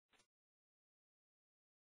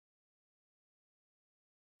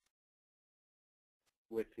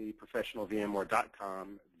with the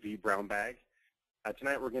professionalvmware.com vBrownbag.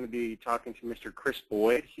 Tonight we're going to be talking to Mr. Kris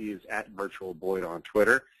Boyd. He is at Virtual Boyd on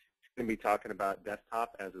Twitter. He's going to be talking about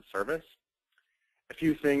desktop as a service. A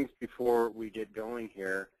few things before we get going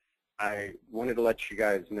here. I wanted to let you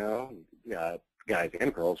guys know, guys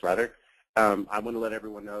and girls rather, I want to let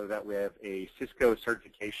everyone know that we have a Cisco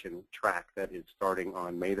certification track that is starting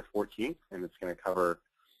on May the 14th, and it's going to cover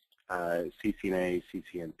CCNA,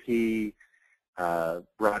 CCNP,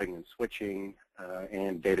 routing and switching,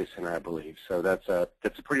 and data center, I believe. So that's a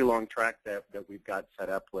pretty long track that we've got set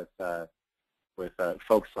up with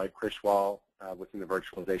folks like Chris Wall within the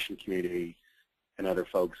virtualization community, and other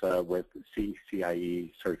folks with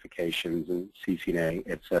CCIE certifications and CCNA,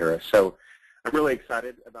 et cetera. So I'm really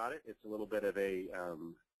excited about it. It's a little bit of a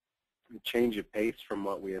change of pace from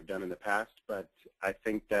what we have done in the past, but I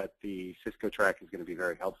think that the Cisco track is going to be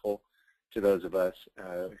very helpful to those of us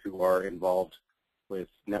who are involved with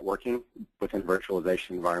networking within a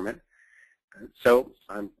virtualization environment. So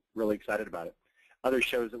I'm really excited about it. Other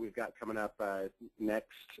shows that we've got coming up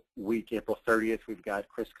next week, April 30th, we've got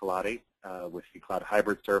Kris with vCloud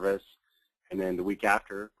Hybrid Service. And then the week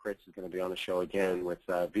after, Kris is going to be on the show again with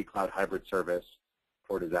vCloud Hybrid Service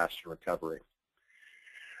for disaster recovery.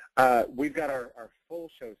 We've got our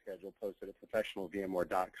full show schedule posted at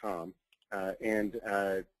professionalvmware.com. And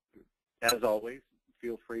as always,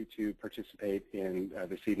 feel free to participate in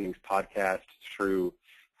this evening's podcast through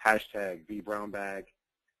hashtag vBrownbag.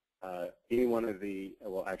 Any one of the,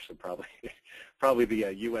 well, actually probably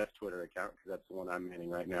the U.S. Twitter account, because that's the one I'm manning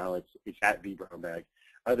right now. It's at vBrownbag.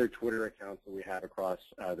 Other Twitter accounts that we have across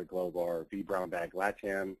the globe are vBrownbag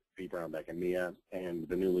LATAM, vBrownbag EMEA, and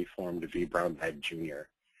the newly formed vBrownbag Junior.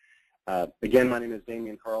 Again, my name is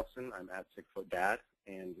Damian Carlson. I'm at 6footDad,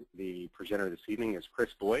 and the presenter this evening is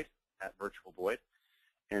Kris Boyd at Virtual Boyd.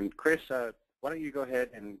 And Kris, why don't you go ahead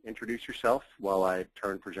and introduce yourself while I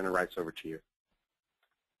turn presenter rights over to you.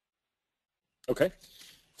 Okay.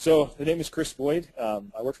 So the name is Kris Boyd.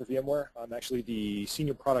 I work for VMware. I'm actually the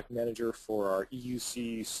senior product manager for our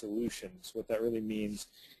EUC solutions. What that really means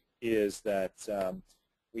is that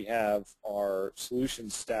we have our solution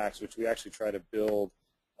stacks, which we actually try to build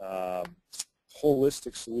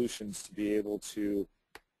holistic solutions to be able to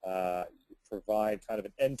provide kind of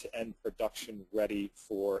an end-to-end production ready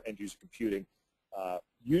for end-user computing.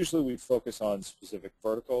 Usually we focus on specific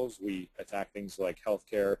verticals. We attack things like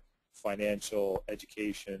healthcare, financial,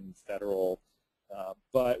 education, federal,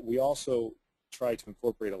 but we also try to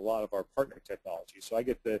incorporate a lot of our partner technology. So I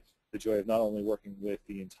get the joy of not only working with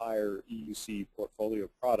the entire EUC portfolio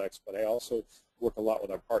of products, but I also work a lot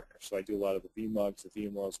with our partners. So I do a lot of the VMUGs, the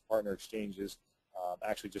VMworld's partner exchanges.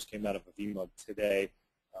 Actually just came out of a VMUG today,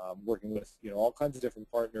 working with all kinds of different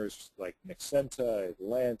partners like Nexenta,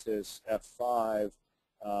 Atlantis, F5,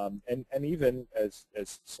 and even, as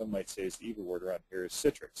some might say, is the evil word around here, is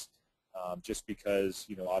Citrix. Just because,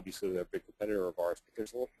 obviously they're a big competitor of ours,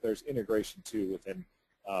 because there's integration too within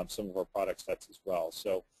some of our product sets as well.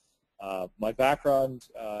 So my background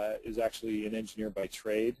is actually an engineer by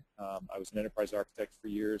trade. I was an enterprise architect for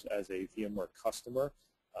years as a VMware customer,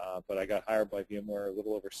 but I got hired by VMware a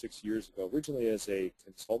little over 6 years ago, originally as a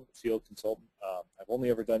consultant, field consultant. I've only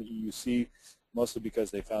ever done EUC, mostly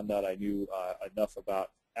because they found out I knew enough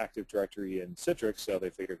about Active Directory and Citrix, so they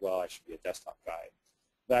figured, well, I should be a desktop guy.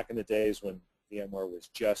 Back in the days when VMware was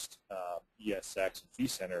just ESX and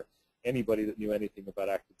vCenter, anybody that knew anything about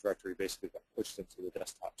Active Directory basically got pushed into the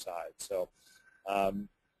desktop side. So,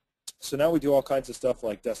 so now we do all kinds of stuff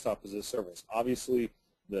like desktop as a service. Obviously,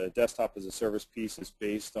 the desktop as a service piece is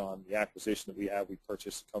based on the acquisition that we have. We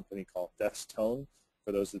purchased a company called Destone,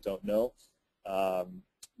 for those that don't know.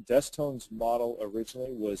 Destone's model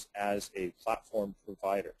originally was as a platform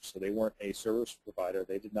provider. So they weren't a service provider.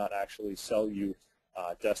 They did not actually sell you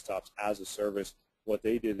desktops as a service. What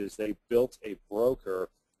they did is they built a broker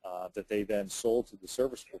that they then sold to the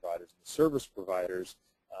service providers. And the service providers,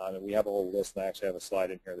 and we have a whole list, and I actually have a slide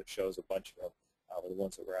in here that shows a bunch of them, were the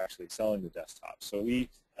ones that were actually selling the desktops. So we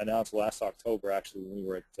announced last October, actually, when we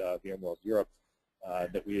were at VMworld Europe,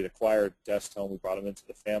 that we had acquired Destone. We brought them into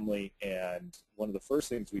the family, and one of the first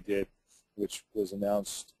things we did, which was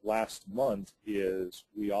announced last month, is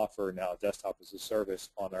we offer now desktop as a service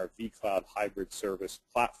on our vCloud Hybrid Service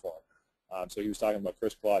platform. So he was talking about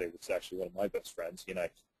Kris Boyd, which is actually one of my best friends. He and I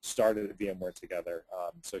started at VMware together.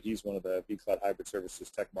 So he's one of the vCloud Hybrid Services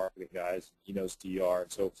tech marketing guys. He knows DR,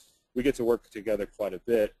 and so we get to work together quite a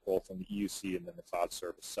bit, both on the EUC and then the cloud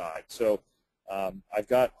service side. So I've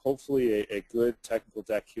got hopefully a good technical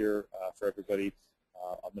deck here for everybody.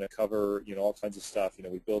 I'm going to cover all kinds of stuff.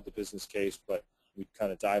 We build the business case, but we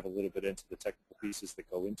kind of dive a little bit into the technical pieces that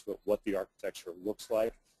go into it, what the architecture looks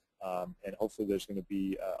like, and hopefully there's going to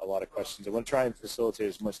be a lot of questions. I want to try and facilitate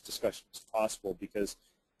as much discussion as possible because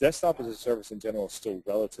desktop as a service in general is still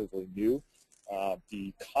relatively new.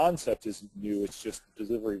 The concept isn't new, it's just the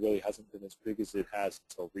delivery really hasn't been as big as it has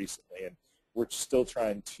until recently. And we're still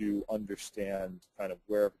trying to understand kind of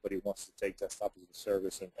where everybody wants to take desktop as a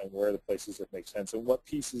service and where are the places that make sense and what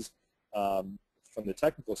pieces from the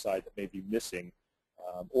technical side that may be missing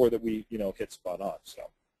or that we hit spot on. So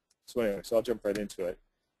anyway, so I'll jump right into it.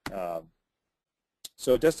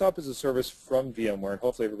 So desktop as a service from VMware, and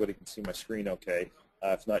hopefully everybody can see my screen okay.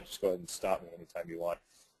 If not, just go ahead and stop me anytime you want.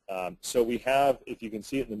 So we have, if you can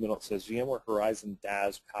see it in the middle, it says VMware Horizon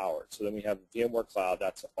DaaS powered. So then we have VMware Cloud,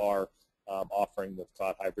 that's our offering with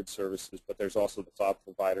cloud hybrid services, but there's also the cloud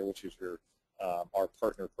provider, which is our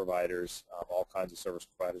partner providers, all kinds of service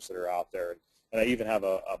providers that are out there. And I even have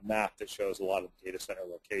a map that shows a lot of data center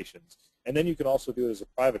locations. And then you can also do it as a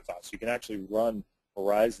private cloud. So you can actually run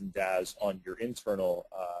Horizon DaaS on your internal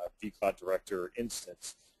vCloud Director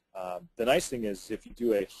instance. The nice thing is if you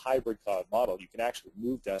do a hybrid cloud model, you can actually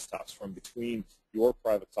move desktops from between your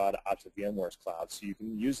private cloud out to VMware's cloud. So you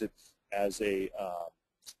can use it as a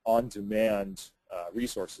on-demand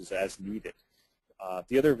resources as needed.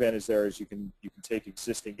 The other advantage there is you can take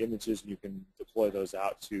existing images and you can deploy those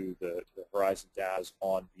out to the Horizon DaaS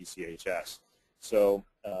on VCHS. So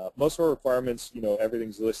most of our requirements,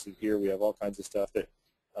 everything's listed here. We have all kinds of stuff that,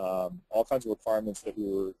 all kinds of requirements that we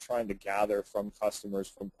were trying to gather from customers,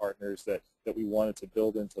 from partners that we wanted to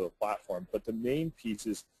build into the platform. But the main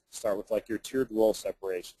pieces start with like your tiered role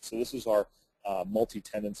separation. So this is our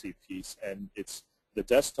multi-tenancy piece, and it's the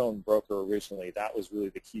Desktone broker originally. That was really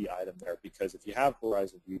the key item there, because if you have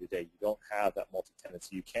Horizon View today, you don't have that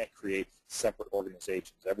multi-tenancy. You can't create separate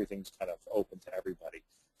organizations. Everything's kind of open to everybody.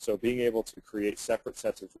 So being able to create separate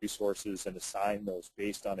sets of resources and assign those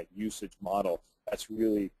based on a usage model, that's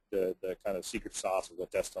really the kind of secret sauce of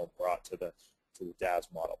what Desktone brought to the DaaS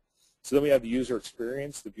model. So then we have the user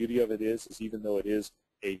experience. The beauty of it is even though it is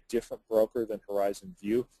a different broker than Horizon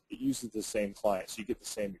View, it uses the same client. So you get the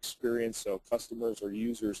same experience. So customers or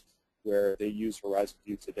users where they use Horizon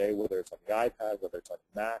View today, whether it's on the iPad, whether it's on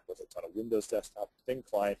a Mac, whether it's on a Windows desktop, thin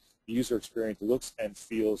client, the user experience looks and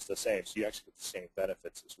feels the same. So you actually get the same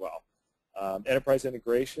benefits as well. Enterprise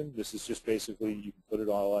integration, this is just basically you can put it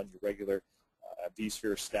all on your regular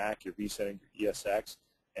vSphere stack, your vSetting, your ESX,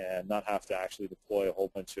 and not have to actually deploy a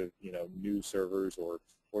whole bunch of new servers or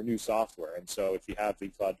new software. And so if you have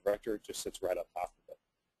vCloud Director, it just sits right on top of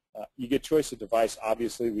it. You get choice of device.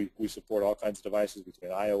 Obviously, we support all kinds of devices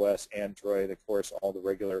between iOS, Android, of course, all the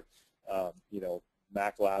regular,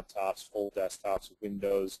 Mac laptops, full desktops,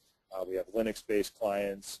 Windows. We have Linux-based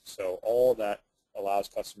clients. So all that allows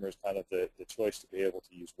customers kind of the choice to be able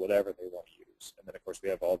to use whatever they want to use. And then, of course, we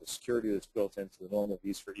have all the security that's built into the normal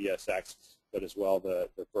vSphere ESX, but as well the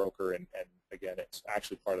broker. And again, it's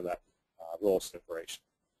actually part of that role separation.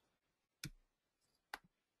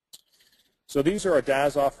 So these are our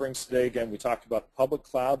DaaS offerings today. Again, we talked about the public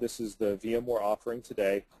cloud. This is the VMware offering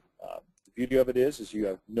today. The beauty of it is you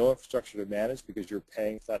have no infrastructure to manage because you're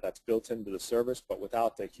paying for that. That's built into the service, but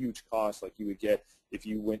without the huge cost like you would get if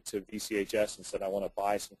you went to VCHS and said, I want to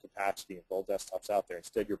buy some capacity and roll desktops out there.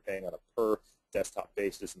 Instead, you're paying on a per desktop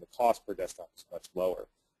basis, and the cost per desktop is much lower.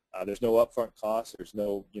 There's no upfront cost. There's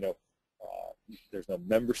no, there's no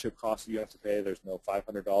membership cost that you have to pay. There's no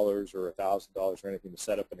 $500 or $1,000 or anything to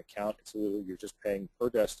set up an account. It's literally you're just paying per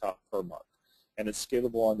desktop per month. And it's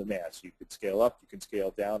scalable on demand. So you could scale up, you can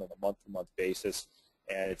scale down on a month-to-month basis.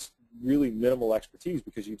 And it's really minimal expertise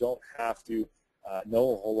because you don't have to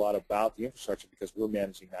know a whole lot about the infrastructure because we're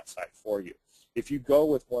managing that side for you. If you go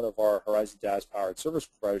with one of our Horizon DaaS powered service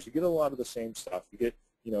providers, you get a lot of the same stuff. You get,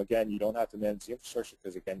 again, you don't have to manage the infrastructure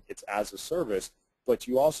because, again, it's as a service. But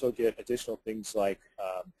you also get additional things like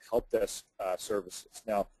help desk services.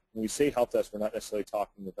 Now, when we say help desk, we're not necessarily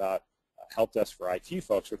talking about help desk for IT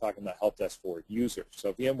folks. We're talking about help desk for users.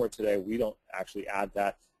 So VMware today, we don't actually add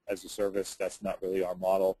that as a service. That's not really our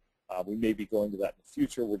model. We may be going to that in the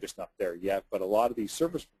future. We're just not there yet. But a lot of these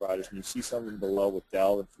service providers, and you see some of them below with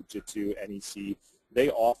Dell and Fujitsu, NEC, they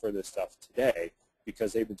offer this stuff today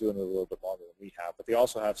because they've been doing it a little bit longer than we have. But they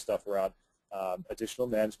also have stuff around additional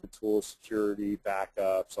management tools, security,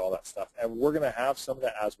 backups, all that stuff. And we're going to have some of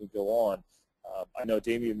that as we go on. I know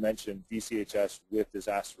Damien mentioned VCHS with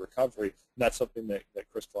disaster recovery, and that's something that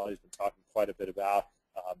Kris has been talking quite a bit about.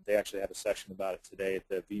 They actually had a session about it today at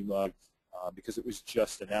the VMUG because it was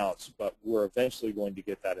just announced, but we're eventually going to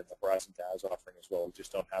get that in the Horizon DaaS offering as well. We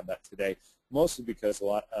just don't have that today, mostly because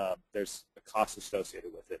there's a cost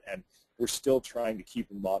associated with it, and we're still trying to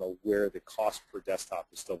keep a model where the cost per desktop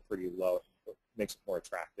is still pretty low. It makes it more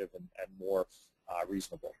attractive and more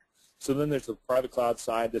reasonable. So then there's the private cloud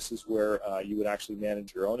side. This is where you would actually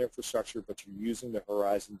manage your own infrastructure, but you're using the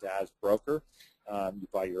Horizon DaaS broker. You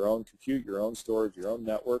buy your own compute, your own storage, your own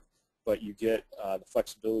network, but you get the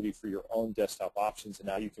flexibility for your own desktop options, and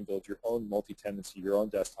now you can build your own multi-tenancy, your own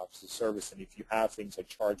desktop as a service. And if you have things like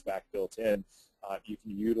chargeback built in, you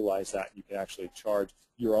can utilize that. You can actually charge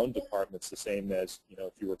your own departments the same as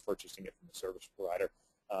if you were purchasing it from the service provider.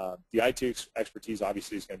 The IT expertise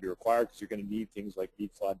obviously is going to be required because you're going to need things like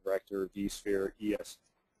vCloud Director, vSphere, ESX,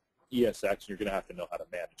 and you're going to have to know how to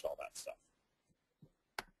manage all that stuff.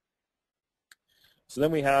 So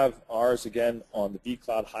then we have ours again on the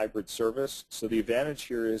vCloud hybrid service. So the advantage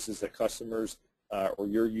here is that customers or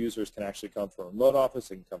your users can actually come from a remote office,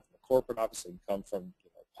 they can come from a corporate office, they can come from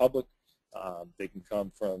public, they can come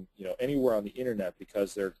from anywhere on the internet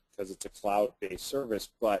because it's a cloud-based service.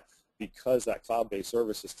 But because that cloud-based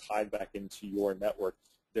service is tied back into your network,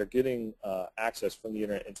 they're getting access from the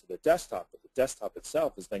internet into the desktop, but the desktop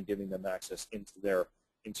itself is then giving them access into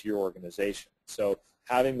your organization. So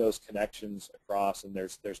having those connections across, and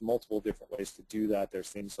there's multiple different ways to do that. There's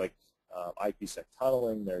things like IPsec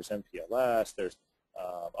tunneling, there's MPLS, there's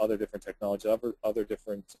other different technologies, other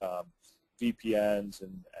different VPNs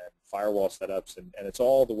and firewall setups, and it's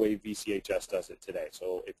all the way VCHS does it today.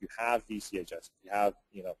 So if you have VCHS, if you have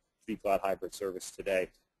vCloud hybrid service today,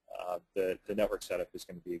 the network setup is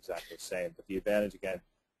going to be exactly the same. But the advantage, again,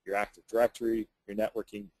 your Active Directory, your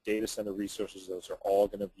networking, data center resources, those are all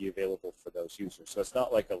going to be available for those users. So it's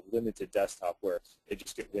not like a limited desktop where they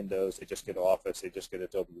just get Windows, they just get Office, they just get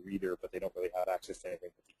Adobe Reader, but they don't really have access to anything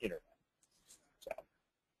but the internet.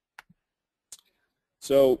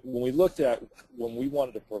 So when we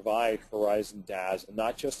wanted to provide Horizon DaaS, and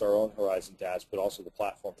not just our own Horizon DaaS, but also the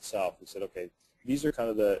platform itself, we said, okay, these are kind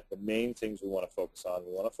of the main things we want to focus on.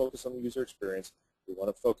 We want to focus on the user experience. We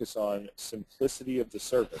want to focus on simplicity of the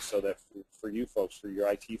service so that for you folks, for your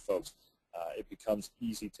IT folks, it becomes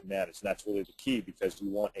easy to manage. And that's really the key, because you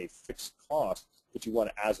want a fixed cost, but you want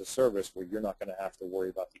it as a service where you're not going to have to worry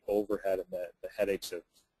about the overhead and the headaches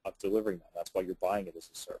of delivering that. That's why you're buying it as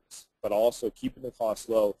a service. But also keeping the cost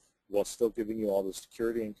low while still giving you all the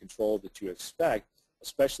security and control that you expect,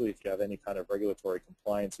 especially if you have any kind of regulatory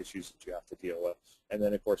compliance issues that you have to deal with. And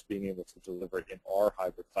then, of course, being able to deliver it in our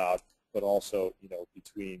hybrid cloud, but also,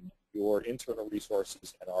 between your internal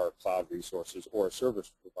resources and our cloud resources, or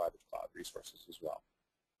service provider cloud resources as well.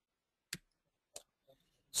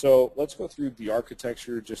 So let's go through the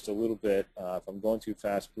architecture just a little bit. If I'm going too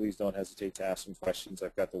fast, please don't hesitate to ask some questions.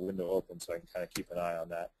 I've got the window open so I can kind of keep an eye on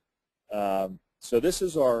that. So this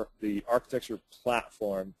is the architecture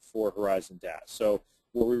platform for Horizon DaaS. So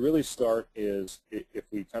where we really start is if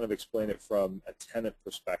we kind of explain it from a tenant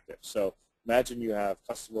perspective. So imagine you have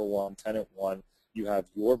customer one, tenant one, you have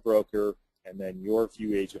your broker, and then your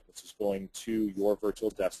view agent, which is going to your virtual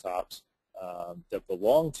desktops that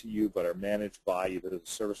belong to you but are managed by either the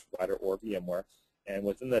service provider or VMware. And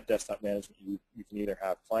within that desktop management, you can either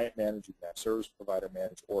have client managed, you can have service provider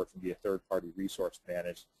managed, or it can be a third-party resource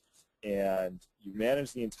managed. And you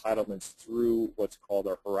manage the entitlements through what's called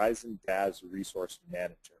our Horizon DaaS Resource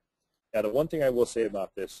Manager. Now, the one thing I will say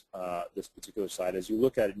about this particular side is you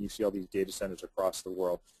look at it and you see all these data centers across the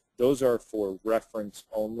world. Those are for reference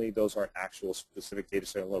only. Those aren't actual specific data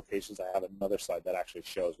center locations. I have another slide that actually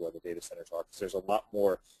shows where the data centers are, because there's a lot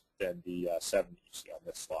more than the 7 you see on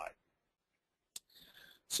this slide.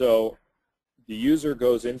 So the user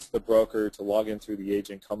goes into the broker to log in through the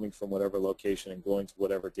agent coming from whatever location and going to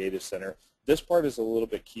whatever data center. This part is a little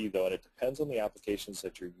bit key, though, and it depends on the applications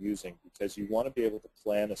that you're using, because you want to be able to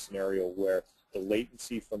plan a scenario where the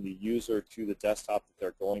latency from the user to the desktop that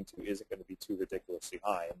they're going to isn't going to be too ridiculously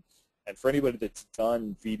high. And for anybody that's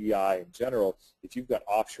done VDI in general, if you've got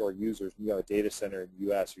offshore users, you have a data center in the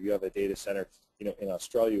U.S. or you have a data center in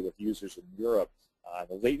Australia with users in Europe,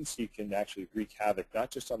 the latency can actually wreak havoc, not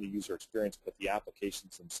just on the user experience, but the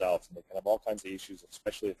applications themselves. And they can have all kinds of issues,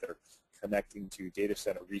 especially if they're connecting to data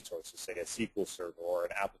center resources, say a SQL server or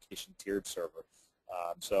an application tiered server.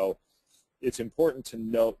 So it's important to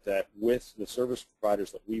note that with the service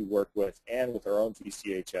providers that we work with and with our own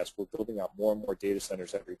VCHS, we're building out more and more data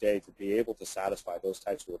centers every day to be able to satisfy those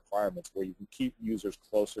types of requirements, where you can keep users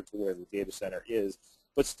closer to where the data center is,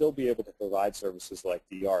 but still be able to provide services like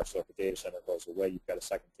DR. So if a data center goes away, you've got a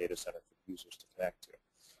second data center for users to connect to.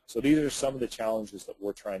 So these are some of the challenges that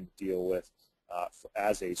we're trying to deal with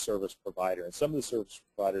as a service provider. And some of the service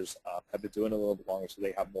providers have been doing it a little bit longer, so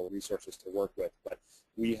they have more resources to work with. But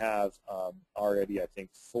we have already, I think,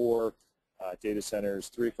 4 data centers,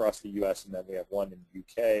 3 across the U.S., and then we have 1 in the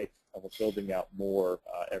U.K., and we're building out more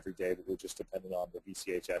every day, but we're just dependent on the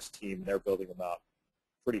VCHS team. They're building them out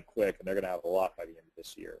pretty quick, and they're going to have a lot by the end of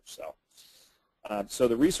this year. So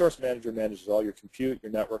the resource manager manages all your compute,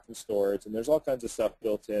 your network, and storage, and there's all kinds of stuff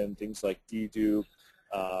built in, things like dedupe,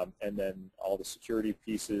 and then all the security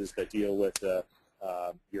pieces that deal with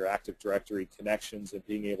your Active Directory connections and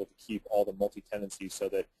being able to keep all the multi-tenancy so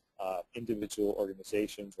that individual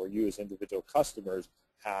organizations or you as individual customers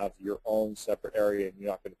have your own separate area and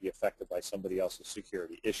you're not going to be affected by somebody else's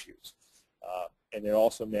security issues. And it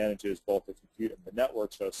also manages both the compute and the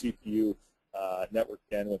network, so CPU, network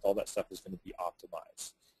bandwidth, all that stuff is going to be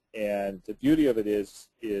optimized. And the beauty of it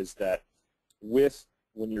is that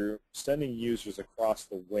when you're sending users across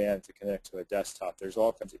the WAN to connect to a desktop, there's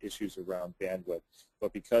all kinds of issues around bandwidth.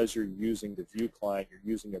 But because you're using the View client, you're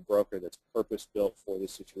using a broker that's purpose-built for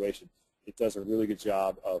this situation, it does a really good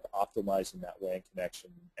job of optimizing that WAN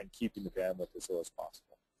connection and keeping the bandwidth as low as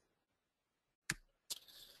possible.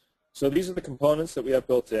 So these are the components that we have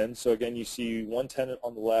built in. So again, you see 1 tenant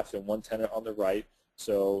on the left and 1 tenant on the right.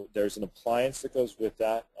 So there's an appliance that goes with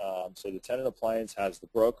that. So the tenant appliance has the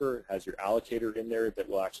broker, it has your allocator in there that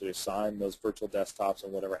will actually assign those virtual desktops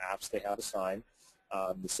and whatever apps they have assigned.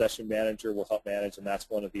 The session manager will help manage, and that's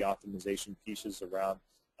one of the optimization pieces around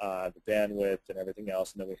the bandwidth and everything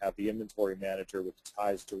else. And then we have the inventory manager, which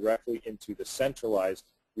ties directly into the centralized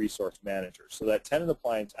resource manager. So that tenant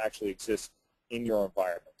appliance actually exists in your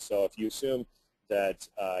environment. So if you assume that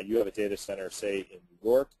you have a data center, say, in New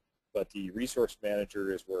York, but the resource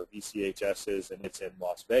manager is where VCHS is and it's in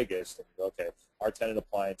Las Vegas, then you go, okay, our tenant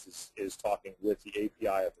appliance is talking with the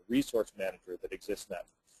API of the resource manager that exists in that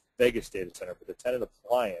Vegas data center, but the tenant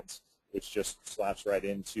appliance, which just slaps right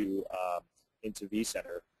into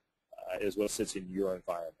vCenter, is what sits in your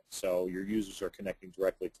environment. So your users are connecting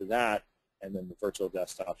directly to that, and then the virtual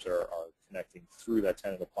desktops are connecting through that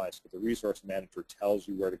tenant appliance. But the resource manager tells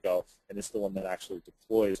you where to go, and it's the one that actually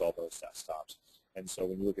deploys all those desktops. And so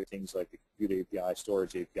when you look at things like the compute API,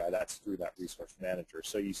 storage API, that's through that resource manager.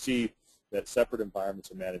 So you see that separate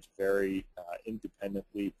environments are managed very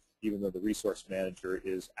independently, even though the resource manager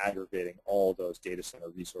is aggregating all those data center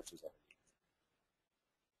resources underneath.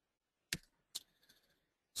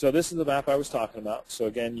 So this is the map I was talking about. So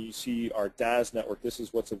again, you see our DaaS network. This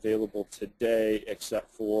is what's available today except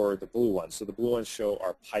for the blue ones. So the blue ones show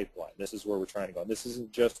our pipeline. This is where we're trying to go. And this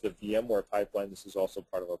isn't just the VMware pipeline. This is also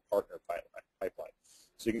part of our partner pipeline.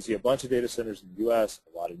 So you can see a bunch of data centers in the U.S.,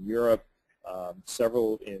 a lot in Europe,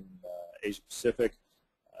 several in Asia Pacific,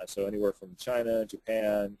 so anywhere from China,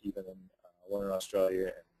 Japan, even one in Australia,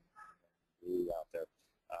 and blue out there.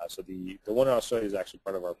 So the one in Australia is actually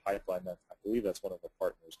part of our pipeline. I believe that's one of our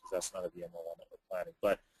partners because that's not a VMware one that we're planning.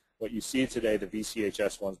 But what you see today, the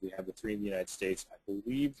VCHS ones, we have the 3 in the United States. I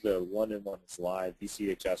believe the 1 is live.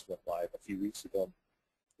 VCHS went live a few weeks ago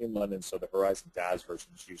in London, so the Horizon DaaS version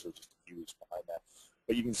is usually just a few weeks behind that.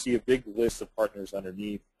 But you can see a big list of partners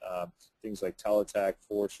underneath, things like Teletech,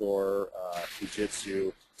 Foreshore,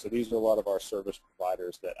 Fujitsu. So these are a lot of our service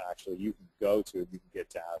providers that actually you can go to and you can get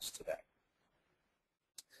DaaS today.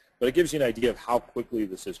 But it gives you an idea of how quickly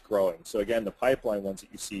this is growing. So again, the pipeline ones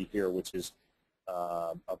that you see here, which is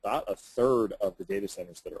about 1/3 of the data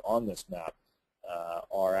centers that are on this map,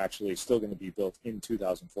 are actually still going to be built in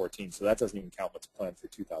 2014. So that doesn't even count what's planned for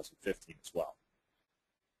 2015 as well.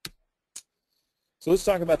 So let's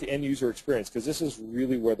talk about the end user experience, because this is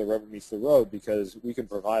really where the rubber meets the road, because we can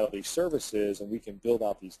provide all these services and we can build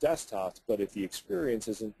out these desktops, but if the experience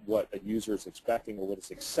isn't what a user is expecting or what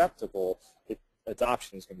is acceptable,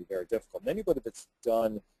 adoption is going to be very difficult. And anybody that's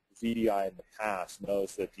done VDI in the past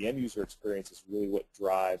knows that the end user experience is really what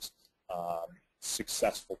drives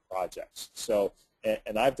successful projects. So,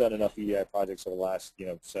 and I've done enough VDI projects over the last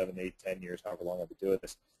 7, 8, 10 years, however long I've been doing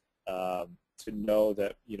this, to know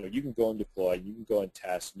that you can go and deploy, you can go and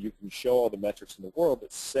test, and you can show all the metrics in the world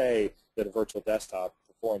that say that a virtual desktop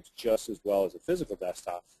performs just as well as a physical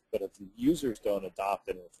desktop, but if the users don't adopt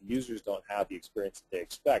it and if the users don't have the experience that they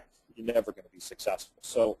expect, you're never going to be successful.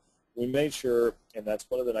 So we made sure, and that's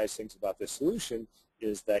one of the nice things about this solution,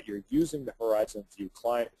 is that you're using the Horizon View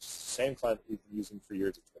client, which is the same client that we've been using for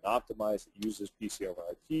years. It's been optimized. It uses PC over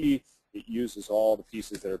IP. It uses all the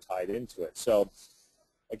pieces that are tied into it. So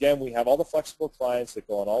again, we have all the flexible clients that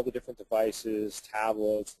go on all the different devices,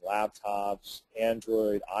 tablets, laptops,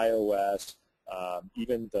 Android, iOS,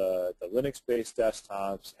 even the Linux-based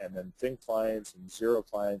desktops, and then thin clients and zero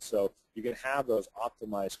clients. So you can have those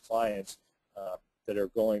optimized clients that are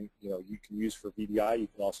going, you can use for VDI, you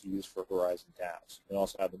can also use for Horizon DaaS. You can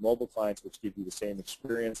also have the mobile clients, which give you the same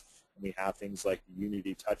experience, and we have things like the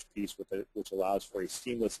Unity touch piece with it, which allows for a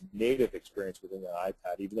seamless native experience within the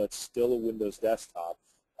iPad. Even though it's still a Windows desktop,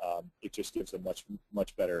 it just gives a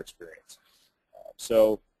much better experience.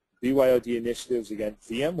 So BYOD initiatives, again,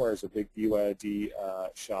 VMware is a big BYOD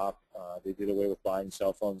shop. They did away with buying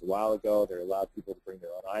cell phones a while ago. They allowed people to bring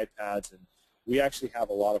their own iPads, and we actually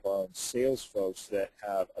have a lot of our own sales folks that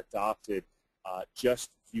have adopted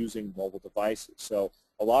just using mobile devices. So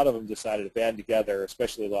a lot of them decided to band together,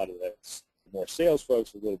 especially a lot of the more sales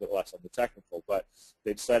folks, a little bit less on the technical, but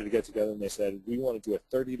they decided to get together and they said, we want to do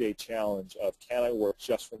a 30-day challenge of can I work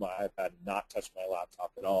just from my iPad and not touch my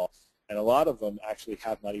laptop at all. And a lot of them actually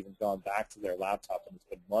have not even gone back to their laptop, and it's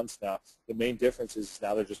been months now. The main difference is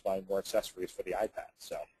now they're just buying more accessories for the iPad.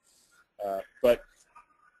 So, but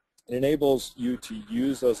it enables you to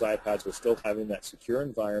use those iPads with still having that secure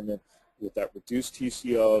environment with that reduced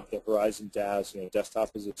TCO of the Horizon DaaS,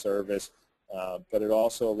 desktop as a service, but it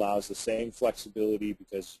also allows the same flexibility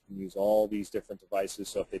because you can use all these different devices.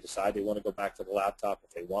 So if they decide they want to go back to the laptop,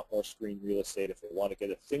 if they want more screen real estate, if they want to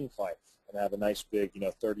get a thin client and have a nice big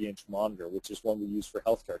 30-inch monitor, which is one we use for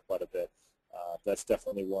healthcare quite a bit, that's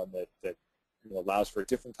definitely one that allows for a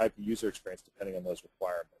different type of user experience depending on those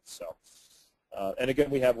requirements. So. And again,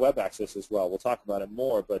 we have web access as well. We'll talk about it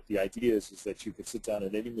more, but the idea is that you can sit down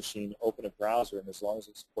at any machine, open a browser, and as long as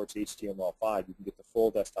it supports HTML5, you can get the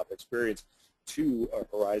full desktop experience to a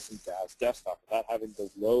Horizon DaaS desktop without having to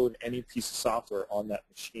load any piece of software on that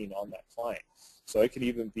machine, on that client. So it can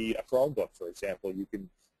even be a Chromebook, for example. You can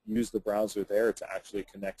use the browser there to actually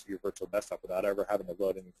connect to your virtual desktop without ever having to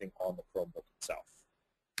load anything on the Chromebook itself.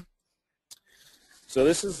 So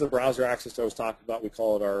this is the browser access I was talking about. We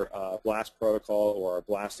call it our BLAST protocol or our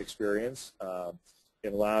BLAST experience.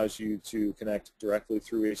 It allows you to connect directly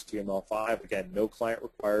through HTML5. Again, no client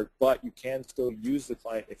required, but you can still use the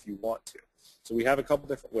client if you want to. So we have a couple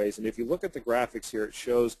different ways, and if you look at the graphics here, it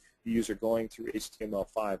shows the user going through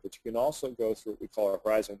HTML5, but you can also go through what we call our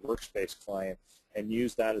Horizon Workspace client and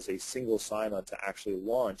use that as a single sign-on to actually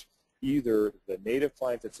launch either the native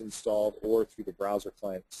client that's installed or through the browser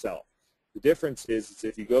client itself. The difference is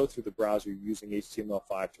if you go through the browser, you're using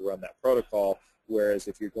HTML5 to run that protocol, whereas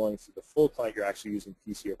if you're going through the full client, you're actually using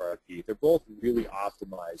PC over IP. They're both really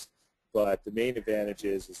optimized, but the main advantage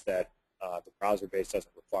is that the browser base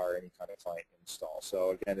doesn't require any kind of client install.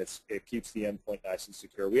 So again, it keeps the endpoint nice and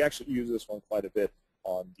secure. We actually use this one quite a bit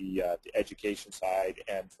on the education side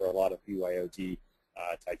and for a lot of BYOD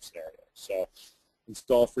type scenarios. So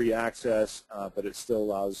install free access, but it still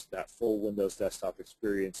allows that full Windows desktop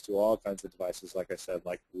experience to all kinds of devices, like I said,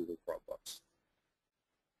 like Google Chromebooks.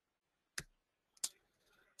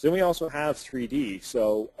 So then we also have 3D.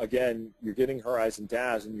 So again, you're getting Horizon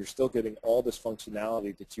DaaS, and you're still getting all this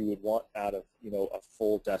functionality that you would want out of a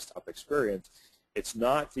full desktop experience. It's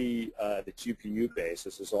not the GPU base.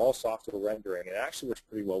 This is all software rendering. It actually works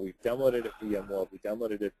pretty well. We've demoed it at VMware. We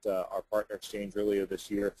demoed it at our partner exchange earlier this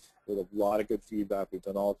year with a lot of good feedback. We've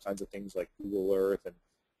done all kinds of things like Google Earth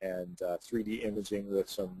and 3D imaging with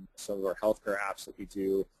some of our healthcare apps that we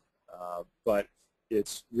do. But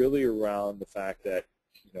it's really around the fact that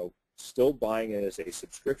still buying it as a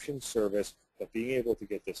subscription service, but being able to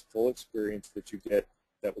get this full experience that you get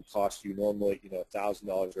that would cost you normally,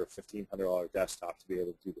 $1,000 or a $1,500 desktop to be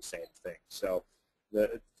able to do the same thing. So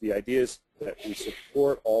the idea is that we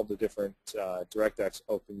support all the different DirectX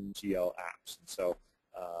OpenGL apps. And so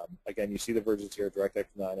again, you see the versions here: DirectX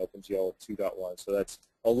 9, OpenGL 2.1. So that's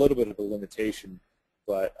a little bit of a limitation,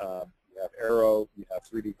 but you have Aero, you have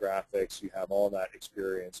 3D graphics, you have all that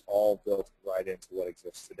experience all built right into what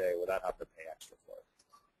exists today without having to pay extra for it.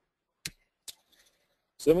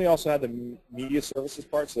 So then we also have the media services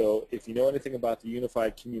part. So if you know anything about the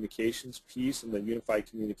unified communications piece and the unified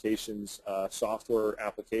communications software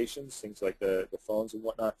applications, things like the phones and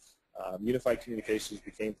whatnot, unified communications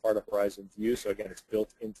became part of Horizon View. So again, it's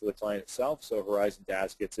built into the client itself. So Horizon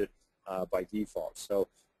DaaS gets it by default. So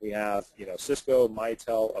we have, Cisco,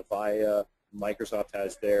 Mitel, Avaya, Microsoft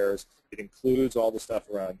has theirs. It includes all the stuff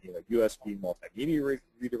around, USB multimedia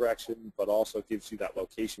redirection, but also gives you that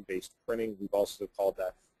location-based printing. We've also called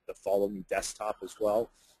that the Follow Me desktop as well.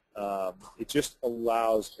 It just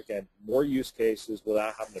allows, again, more use cases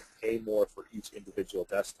without having to pay more for each individual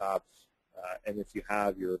desktop. And if you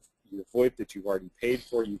have your VoIP that you've already paid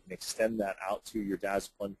for, you can extend that out to your DaaS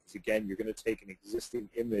one, because again, you're going to take an existing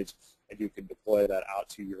image and you can deploy that out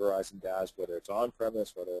to your Horizon DaaS, whether it's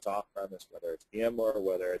on-premise, whether it's off-premise, whether it's VMware,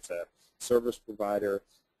 whether it's a service provider,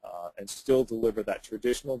 and still deliver that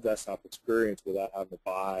traditional desktop experience without having to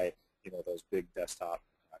buy those big desktop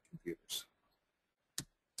computers.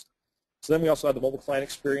 So then we also have the mobile client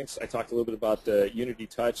experience. I talked a little bit about the Unity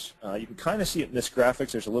Touch. You can kind of see it in this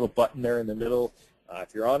graphics. There's a little button there in the middle.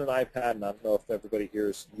 If you're on an iPad, and I don't know if everybody here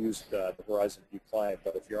has used the Verizon View client,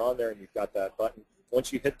 but if you're on there and you've got that button,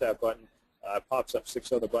 once you hit that button, it pops up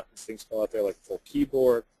 6 other buttons. Things come out there like a full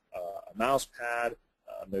keyboard, a mouse pad.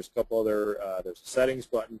 There's a couple other, there's a settings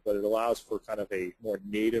button, but it allows for kind of a more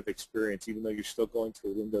native experience, even though you're still going to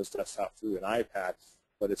a Windows desktop through an iPad,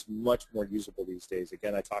 but it's much more usable these days.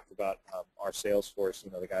 Again, I talked about our sales force,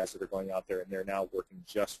 the guys that are going out there, and they're now working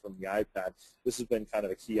just from the iPad. This has been kind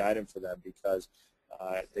of a key item for them because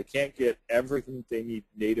they can't get everything they need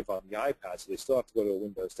native on the iPad, so they still have to go to a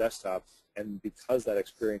Windows desktop, and because that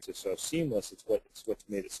experience is so seamless, it's what's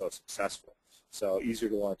made it so successful. So easier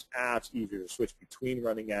to launch apps, easier to switch between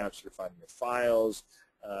running apps, you're finding your files,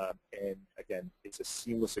 and again, it's a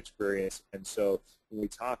seamless experience. And so when we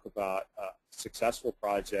talk about successful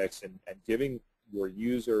projects and giving your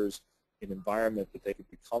users an environment that they can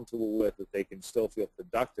be comfortable with, that they can still feel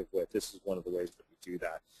productive with, this is one of the ways that we do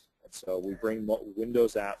that. And so we bring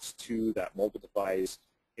Windows apps to that mobile device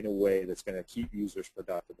in a way that's going to keep users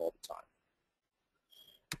productive all the time.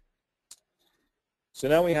 So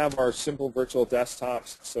now we have our simple virtual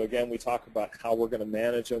desktops. So again, we talk about how we're going to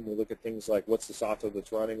manage them. We look at things like what's the software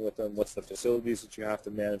that's running with them, what's the facilities that you have to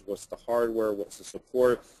manage, what's the hardware, what's the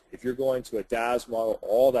support. If you're going to a DaaS model,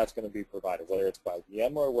 all that's going to be provided, whether it's by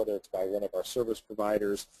VMware, whether it's by one of our service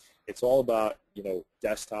providers. It's all about,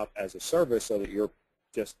 desktop as a service so that you're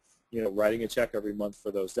just, writing a check every month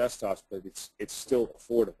for those desktops, but it's still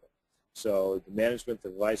affordable. So the management, the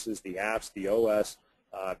devices, the apps, the OS,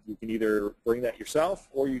 you can either bring that yourself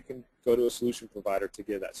or you can go to a solution provider to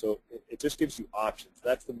give that. So it just gives you options.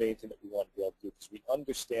 That's the main thing that we want to be able to do, because we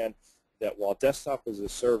understand that while desktop as a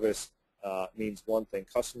service means one thing,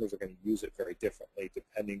 customers are going to use it very differently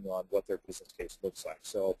depending on what their business case looks like.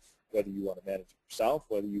 So whether you want to manage it yourself,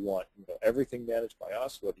 whether you want everything managed by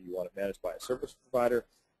us, whether you want it managed by a service provider,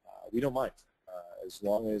 we don't mind. As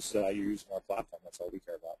long as you're using our platform, that's all we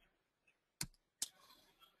care about.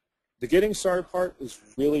 The getting started part is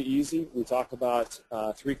really easy. We talk about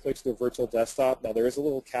 3 clicks to a virtual desktop. Now there is a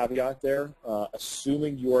little caveat there,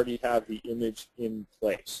 assuming you already have the image in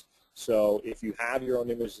place. So if you have your own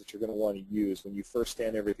image that you're going to want to use, when you first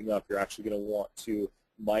stand everything up, you're actually going to want to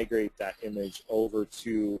migrate that image over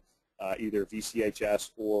to either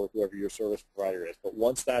VCHS or whoever your service provider is. But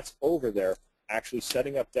once that's over there, actually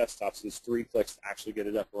setting up desktops is 3 clicks to actually get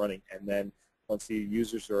it up and running. And then once the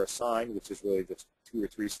users are assigned, which is really just 2 or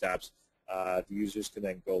 3 steps, the users can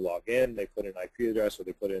then go log in, they put in an IP address, or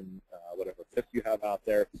they put in whatever PIP you have out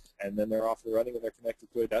there, and then they're off and running and they're connected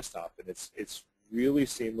to a desktop. And it's really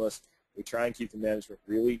seamless. We try and keep the management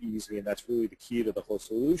really easy, and that's really the key to the whole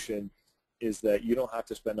solution, is that you don't have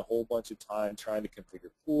to spend a whole bunch of time trying to configure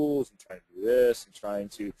pools and trying to do this and trying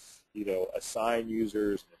to assign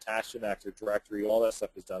users and attach an Active Directory. All that stuff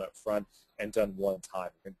is done up front and done one time.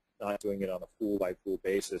 You're not doing it on a pool-by-pool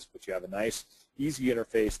basis, but you have a nice, easy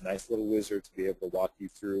interface, nice little wizard to be able to walk you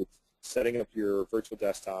through setting up your virtual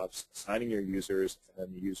desktops, assigning your users, and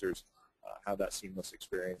then the users have that seamless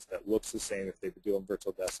experience that looks the same if they've been doing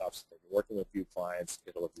virtual desktops, if they've been working with View clients,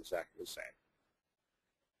 it'll look exactly the same.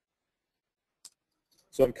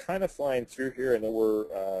 So I'm kind of flying through here. I know we're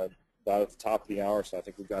about at the top of the hour, so I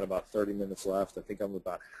think we've got about 30 minutes left. I think I'm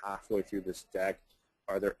about halfway through this deck.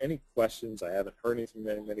 Are there any questions? I haven't heard anything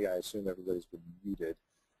from anybody. I assume everybody's been muted.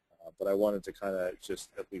 But I wanted to kind of just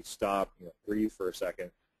at least stop, breathe for a second,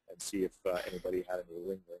 and see if anybody had any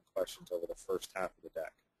lingering questions over the first half of the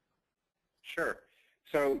deck. Sure.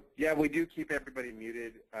 So, yeah, we do keep everybody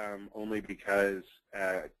muted only because,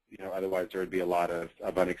 otherwise there would be a lot of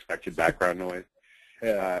unexpected background noise.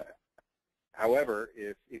 Yeah. However,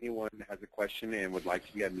 if anyone has a question and would like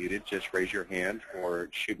to be unmuted, just raise your hand or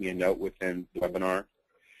shoot me a note within the webinar.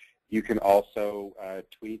 You can also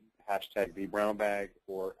tweet hashtag vBrownbag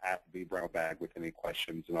or @vBrownbag with any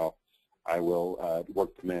questions, and I will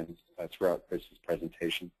work them in throughout Kris's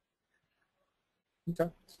presentation.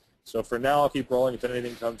 Okay. So for now, I'll keep rolling. If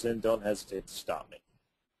anything comes in, don't hesitate to stop me.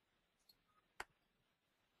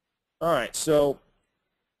 All right. So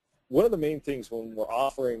one of the main things when we're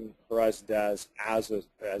offering Verizon DaaS as a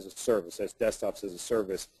service, as desktops as a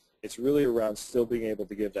service, it's really around still being able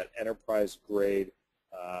to give that enterprise-grade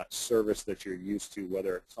service that you're used to,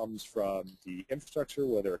 whether it comes from the infrastructure,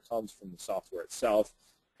 whether it comes from the software itself.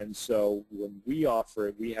 And so when we offer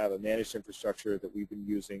it, we have a managed infrastructure that we've been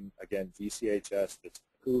using, again, VCHS that's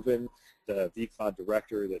proven, the vCloud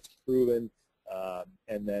Director that's proven,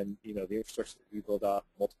 and then the infrastructure that we build out,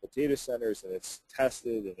 multiple data centers, and it's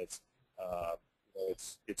tested and it's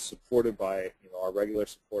it's supported by our regular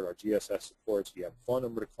support, our GSS supports. We have a phone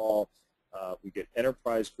number to call. We get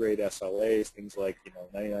enterprise-grade SLAs, things like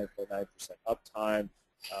 99.9% uptime.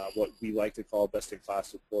 What we like to call best-in-class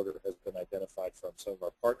support has been identified from some of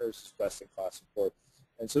our partners as best-in-class support.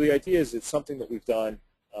 And so the idea is it's something that we've done.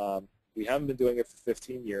 We haven't been doing it for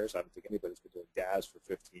 15 years. I don't think anybody's been doing DaaS for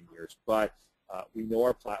 15 years. But we know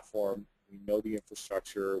our platform. We know the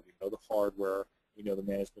infrastructure. We know the hardware. We know the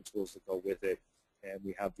management tools that go with it. And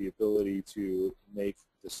we have the ability to make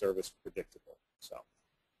the service predictable.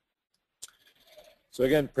 So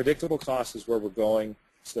again, predictable cost is where we're going.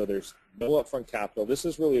 So there's no upfront capital. This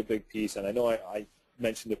is really a big piece, and I know I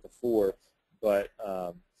mentioned it before, but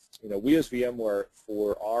we as VMware,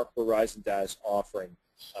 for our Horizon DaaS offering,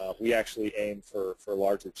 we actually aim for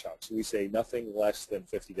larger chunks. So we say nothing less than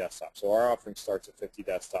 50 desktops. So our offering starts at 50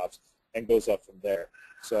 desktops and goes up from there.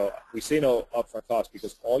 So we say no upfront cost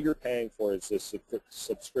because all you're paying for is this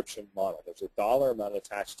subscription model. There's a dollar amount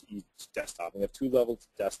attached to each desktop. We have 2 levels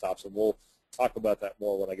of desktops, and we'll talk about that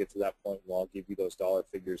more when I get to that point. I'll give you those dollar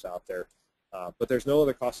figures out there. But there's no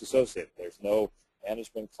other cost associated. There's no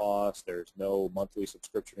management cost. There's no monthly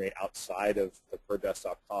subscription rate outside of the per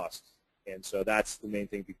desktop cost. And so that's the main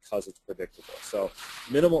thing because it's predictable. So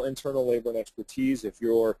minimal internal labor and expertise. If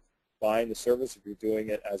you're buying the service, if you're doing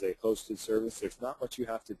it as a hosted service, there's not much you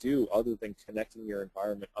have to do other than connecting your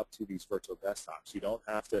environment up to these virtual desktops. You don't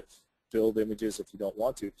have to build images if you don't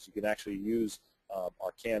want to, because you can actually use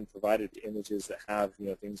our CAN provided images that have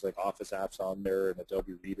things like Office apps on there and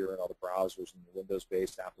Adobe Reader and all the browsers and the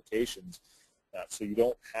Windows-based applications. So you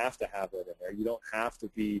don't have to have that in there. You don't have to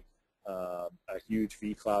be a huge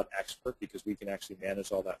vCloud expert because we can actually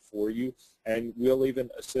manage all that for you. And we'll even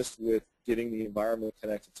assist with getting the environment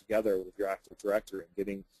connected together with your Active Directory and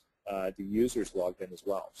getting the users logged in as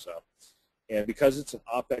well. And because it's an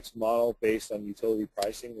OpEx model based on utility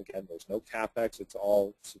pricing, again, there's no CapEx. It's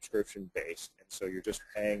all subscription-based. And so you're just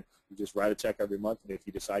paying, you just write a check every month, and if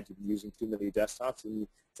you decide to be using too many desktops, then you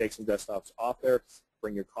take some desktops off there,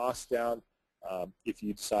 bring your costs down. If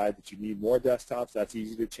you decide that you need more desktops, that's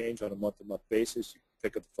easy to change on a month-to-month basis. You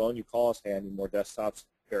pick up the phone, you call us, hey, I need more desktops.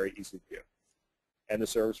 Very easy to do. And the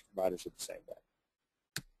service providers are the same way.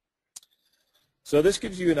 So this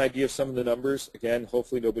gives you an idea of some of the numbers. Again,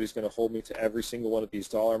 hopefully nobody's going to hold me to every single one of these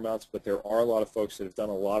dollar amounts, but there are a lot of folks that have done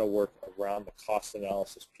a lot of work around the cost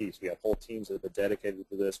analysis piece. We have whole teams that have been dedicated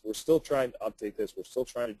to this. We're still trying to update this. We're still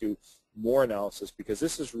trying to do more analysis because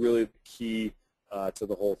this is really the key to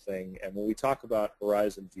the whole thing. And when we talk about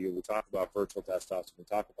Horizon View, we talk about virtual desktops, we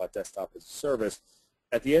talk about desktop as a service,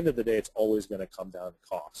 at the end of the day, it's always going to come down to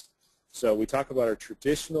cost. So we talk about our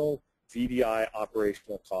traditional VDI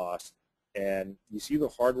operational cost, and you see the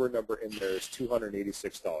hardware number in there is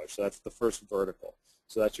 $286. So that's the first vertical.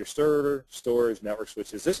 So that's your server, storage, network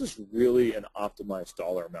switches. This is really an optimized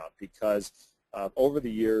dollar amount because over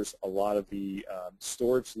the years, a lot of the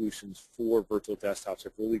storage solutions for virtual desktops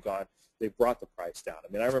have really gone, they've brought the price down.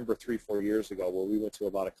 I mean, I remember 3-4 years ago where we went to a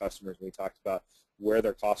lot of customers and we talked about where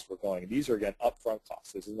their costs were going. And these are, again, upfront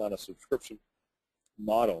costs. This is not a subscription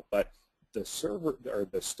model, but the server or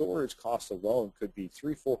the storage cost alone could be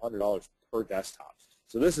 $300-400 per desktop.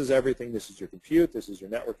 So this is everything. This is your compute. This is your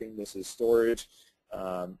networking. This is storage.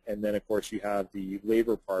 And then, of course, you have the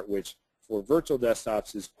labor part, which for virtual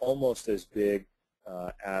desktops is almost as big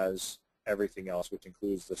as everything else, which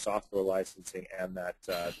includes the software licensing and that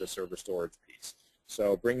the server storage piece.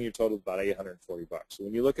 So bringing your total to about $840. So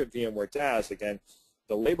when you look at VMware DaaS, again,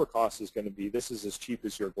 the labor cost is going to be, this is as cheap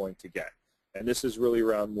as you're going to get. And this is really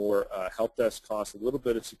around more help desk costs, a little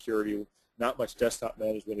bit of security, not much desktop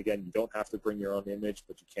management. Again, you don't have to bring your own image,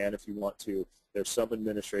 but you can if you want to. There's some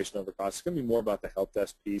administration over costs. It's going to be more about the help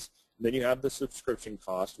desk piece. And then you have the subscription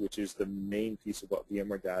cost, which is the main piece of what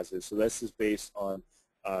VMware DaaS is. So this is based on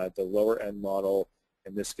the lower end model,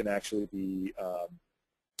 and this can actually be,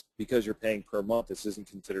 because you're paying per month, this isn't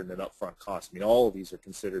considered an upfront cost. I mean, all of these are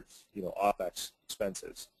considered, OpEx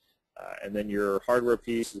expenses. And then your hardware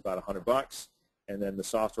piece is about $100, and then the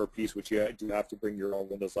software piece, which you do have to bring your own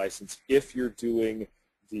Windows license if you're doing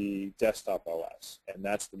the desktop OS, and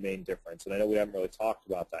that's the main difference. And I know we haven't really talked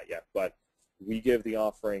about that yet, but we give the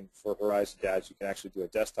offering for Horizon DaaS. You can actually do a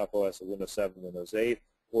desktop OS, a Windows 7, Windows 8,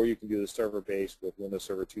 or you can do the server base with Windows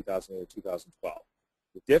Server 2008 or 2012.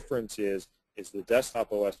 The difference is the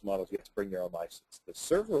desktop OS models you have to bring your own license. The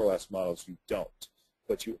server OS models you don't,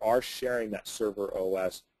 but you are sharing that server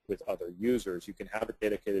OS with other users. You can have it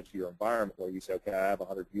dedicated to your environment where you say, okay, I have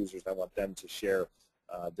 100 users, I want them to share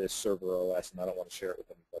this server OS, and I don't want to share it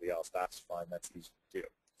with anybody else. That's fine. That's easy to do.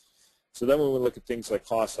 So then when we look at things like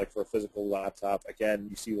costs, like for a physical laptop, again,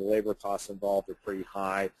 you see the labor costs involved are pretty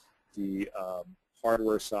high. The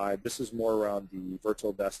hardware side, this is more around the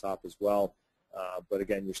virtual desktop as well. But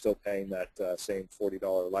again, you're still paying that same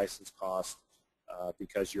 $40 license cost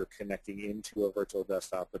because you're connecting into a virtual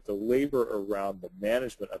desktop. But the labor around the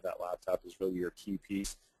management of that laptop is really your key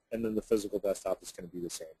piece. And then the physical desktop is going to be the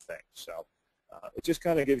same thing. So it just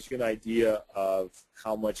kind of gives you an idea of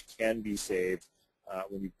how much can be saved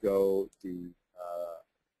when you go the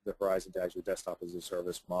Horizon to Azure Desktop as a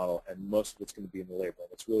Service model, and most of it's going to be in the labor. And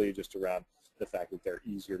it's really just around the fact that they're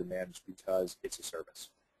easier to manage because it's a service.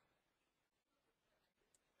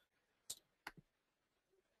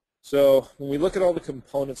 So when we look at all the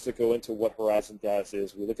components that go into what Horizon DaaS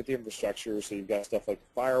is, we look at the infrastructure. So you've got stuff like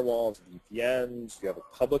firewalls, VPNs, you have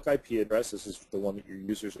a public IP address. This is the one that your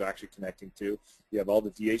users are actually connecting to. You have all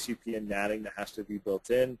the DHCP and NATing that has to be built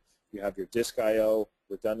in. You have your disk I/O,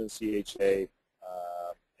 redundant CHA,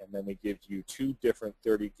 and then we give you 2 different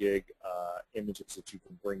 30 gig images that you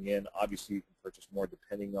can bring in. Obviously, you can purchase more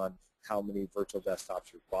depending on how many virtual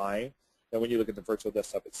desktops you're buying. Then when you look at the virtual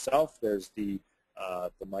desktop itself, there's the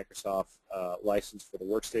Microsoft license for the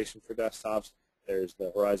workstation for desktops. There's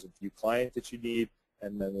the Horizon View client that you need,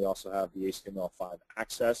 and then we also have the HTML5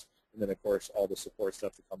 access, and then of course all the support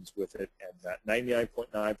stuff that comes with it, and that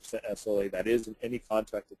 99.9% SLA, that is in any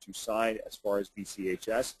contract that you sign as far as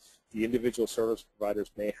VCHS. The individual service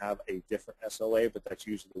providers may have a different SLA, but that's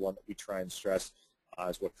usually the one that we try and stress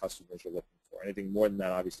is what customers are looking for. Anything more than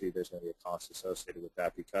that, obviously there's going to be a cost associated with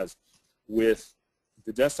that, because with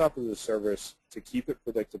the desktop as a service, to keep it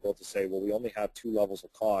predictable, to say, well, we only have 2 levels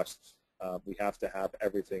of cost, we have to have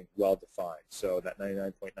everything well defined. So that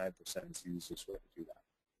 99.9% is the easiest way to do that.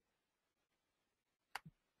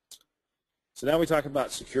 So now we talk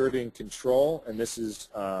about security and control, and this is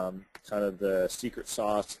kind of the secret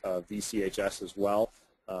sauce of VCHS as well,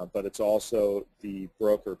 but it's also the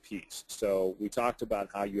broker piece. So we talked about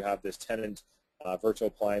how you have this tenant virtual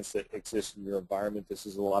appliance that exists in your environment. This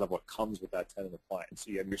is a lot of what comes with that tenant appliance.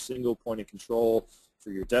 So you have your single point of control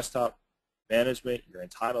for your desktop management, your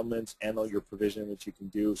entitlements, and all your provisioning that you can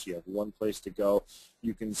do. So you have one place to go.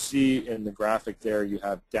 You can see in the graphic there, you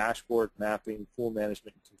have dashboard, mapping, pool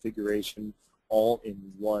management, and configuration all in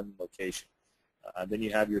one location. Then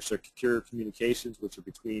you have your secure communications, which are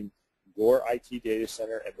between your IT data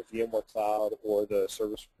center and the VMware cloud or the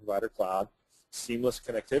service provider cloud. Seamless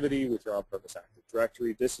connectivity with your on-premise Active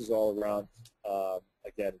Directory. This is all around,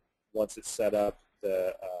 again, once it's set up,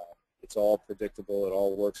 it's all predictable. It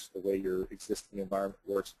all works the way your existing environment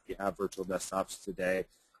works if you have virtual desktops today.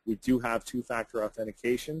 We do have 2-factor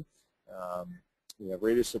authentication. We have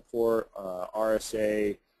radio support,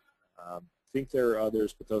 RSA. I think there are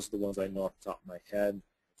others, but those are the ones I know off the top of my head.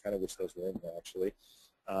 I kind of wish those were in there, actually.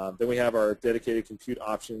 Then we have our dedicated compute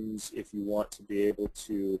options if you want to be able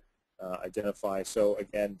to identify. So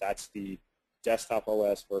again, that's the desktop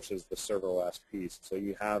OS versus the server OS piece. So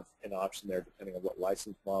you have an option there depending on what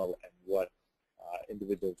license model and what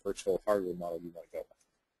individual virtual hardware model you want to go with.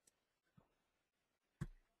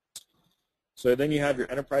 So then you have your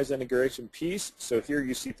enterprise integration piece. So here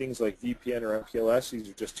you see things like VPN or MPLS. These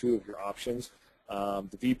are just 2 of your options.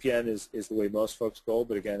 The VPN is the way most folks go,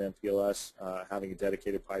 but again, MPLS, having a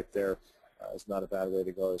dedicated pipe there is not a bad way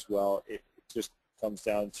to go as well. It just comes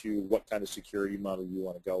down to what kind of security model you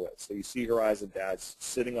want to go with. So you see Horizon DaaS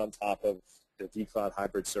sitting on top of the vCloud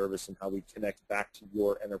hybrid service and how we connect back to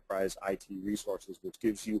your enterprise IT resources, which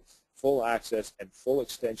gives you full access and full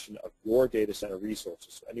extension of your data center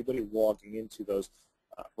resources. So anybody logging into those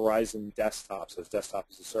Horizon desktops, as desktop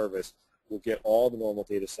as a service, will get all the normal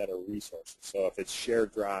data center resources. So if it's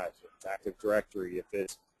shared drives, if it's Active Directory, if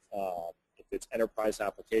it's enterprise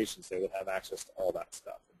applications, they would have access to all that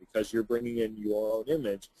stuff. And because you're bringing in your own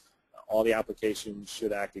image, all the applications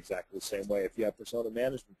should act exactly the same way. If you have persona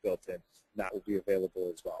management built in, that will be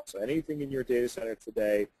available as well. So anything in your data center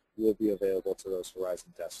today will be available to those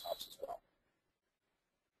Horizon desktops as well.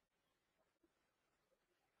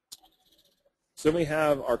 So then we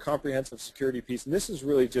have our comprehensive security piece, and this is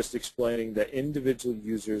really just explaining that individual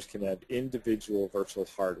users can have individual virtual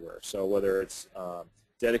hardware. So whether it's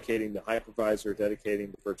dedicating the hypervisor,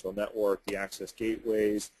 dedicating the virtual network, the access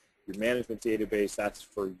gateways, your management database, that's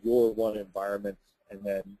for your one environment. And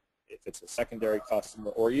then if it's a secondary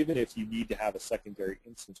customer, or even if you need to have a secondary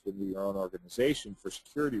instance within your own organization for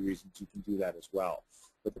security reasons, you can do that as well.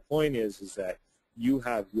 But the point is that you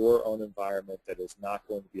have your own environment that is not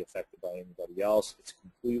going to be affected by anybody else. It's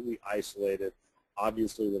completely isolated,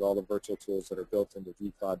 obviously with all the virtual tools that are built into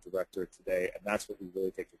vCloud Director today, and that's what we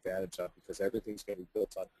really take advantage of, because everything's going to be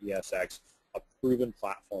built on ESX, a proven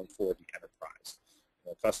platform for the enterprise.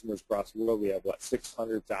 Customers across the world, we have, what,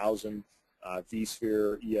 600,000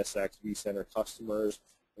 vSphere, ESX, vCenter customers.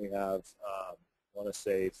 We have, I want to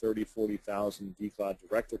say, 30,000, 40,000 vCloud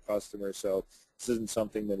Director customers. So this isn't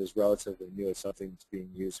something that is relatively new. It's something that's being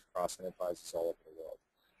used across enterprises all over the world.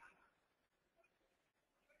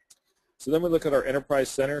 So then we look at our Enterprise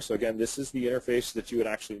Center. So again, this is the interface that you would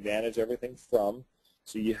actually manage everything from.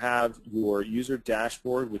 So you have your user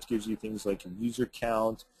dashboard, which gives you things like your user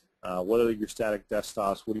count, what are your static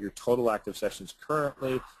desktops, what are your total active sessions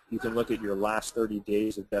currently. You can look at your last 30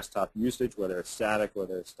 days of desktop usage, whether it's static,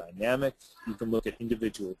 whether it's dynamic. You can look at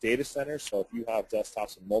individual data centers. So if you have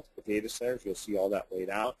desktops in multiple data centers, you'll see all that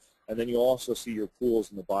laid out. And then you'll also see your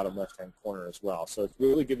pools in the bottom left-hand corner as well. So it's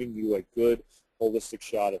really giving you a good holistic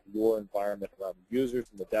shot of your environment around the users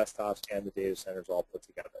and the desktops and the data centers all put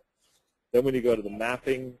together. Then when you go to the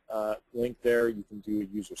mapping link there, you can do a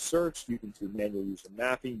user search, you can do manual user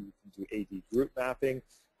mapping, you can do AD group mapping.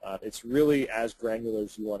 It's really as granular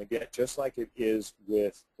as you want to get, just like it is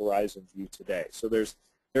with Horizon View today. So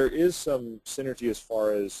there is some synergy as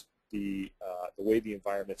far as the way the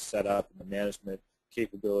environment's set up and the management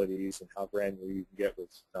capabilities and how granular you can get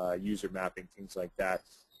with user mapping, things like that.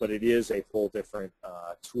 But it is a whole different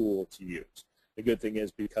tool to use. The good thing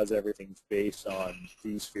is, because everything's based on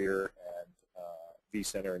vSphere and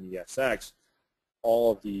vCenter and ESX,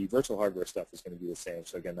 all of the virtual hardware stuff is going to be the same.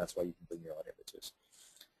 So again, that's why you can bring your own images.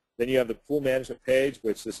 Then you have the pool management page,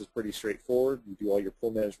 which this is pretty straightforward. You do all your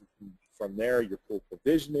pool management from there, your pool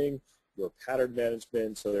provisioning, your pattern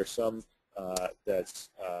management. So there's some that's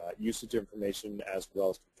usage information as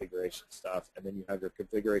well as configuration stuff. And then you have your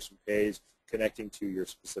configuration page connecting to your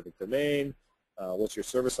specific domain. What's your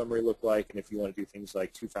service summary look like? And if you want to do things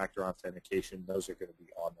like two-factor authentication, those are going to be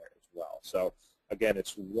on there as well. So again,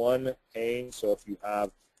 it's one pane. So if you have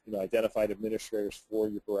identified administrators for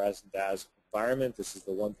your Horizon DaaS environment, this is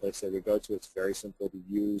the one place they would go to. It's very simple to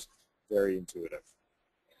use, very intuitive.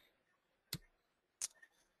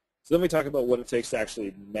 So then we talk about what it takes to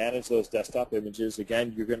actually manage those desktop images.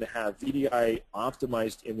 Again, you're going to have VDI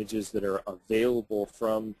optimized images that are available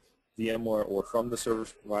from VMware or from the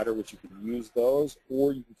service provider, which you can use those,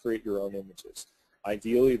 or you can create your own images.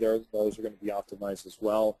 Ideally, those are going to be optimized as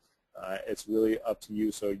well. It's really up to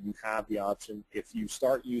you, so you have the option. If you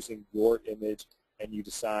start using your image and you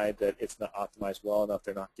decide that it's not optimized well enough,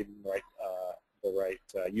 they're not giving the right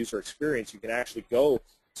user experience, you can actually go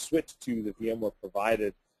switch to the VMware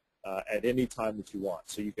provided at any time that you want.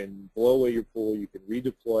 So you can blow away your pool, you can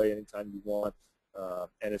redeploy anytime you want,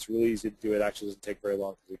 and it's really easy to do. It actually doesn't take very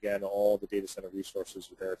long because, again, all the data center resources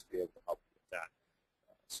are there to be able to help you with that.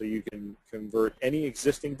 So you can convert any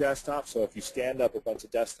existing desktop. So if you stand up a bunch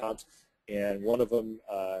of desktops and one of them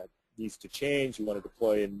needs to change, you want to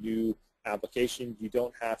deploy a new application, you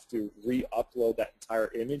don't have to re-upload that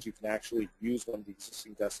entire image. You can actually use one of the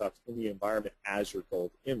existing desktops in the environment as your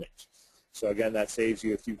gold image. So again, that saves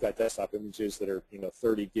you, if you've got desktop images that are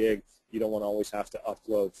 30 gig, you don't want to always have to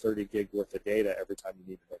upload 30 gig worth of data every time you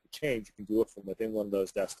need to make a change. You can do it from within one of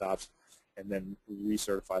those desktops and then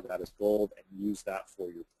recertify that as gold and use that for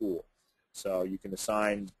your pool. So you can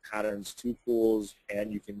assign patterns to pools,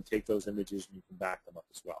 and you can take those images and you can back them up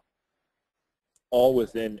as well, all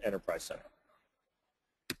within Enterprise Center.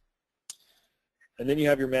 And then you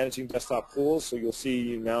have your managing desktop pools. So you'll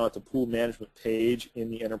see now at the pool management page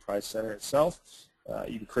in the Enterprise Center itself.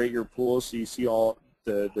 You can create your pools, so you see all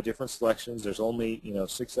the different selections. There's only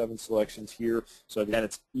 6, 7 selections here. So again,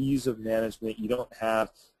 it's ease of management. You don't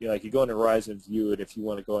have, like you go into Horizon View, and if you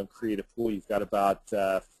want to go and create a pool, you've got about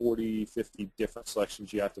 40, 50 different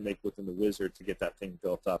selections you have to make within the wizard to get that thing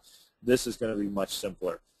built up. This is going to be much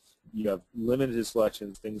simpler. You have limited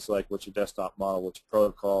selections, things like what's your desktop model, what's your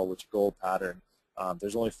protocol, what's your gold pattern.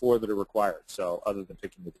 There's only 4 that are required, so other than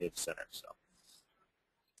picking the data center. So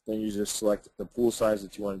then you just select the pool size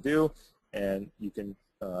that you want to do, and you can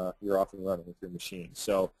you're off and running with your machine.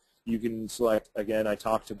 So you can select, again, I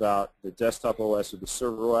talked about the desktop OS or the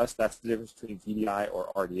server OS. That's the difference between VDI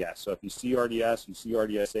or RDS. So if you see RDS, you see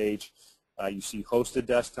RDSH, you see hosted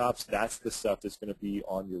desktops, that's the stuff that's going to be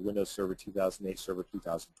on your Windows Server 2008, Server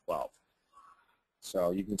 2012.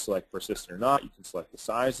 So you can select persistent or not. You can select the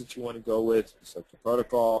size that you want to go with, select the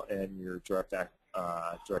protocol, and your direct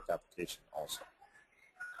application also.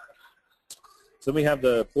 So then we have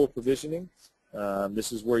the pool provisioning.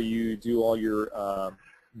 This is where you do all your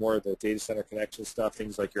more of the data center connection stuff,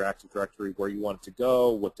 things like your Active Directory, where you want it to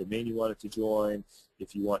go, what domain you want it to join,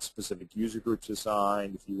 if you want specific user groups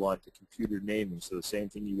assigned, if you want the computer naming. So the same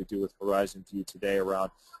thing you would do with Horizon View today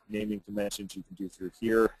around naming conventions you can do through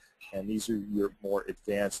here. And these are your more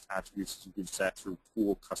advanced attributes that you can set through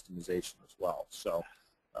pool customization as well. So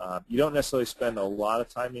you don't necessarily spend a lot of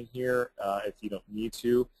time in here if you don't need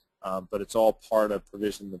to, but it's all part of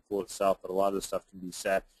provisioning the pool itself. But a lot of the stuff can be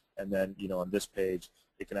set. And then, on this page,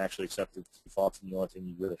 it can actually accept the defaults, and the only thing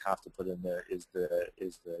you really have to put in there is the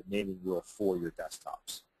naming rule for your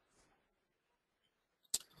desktops.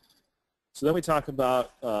 So then we talk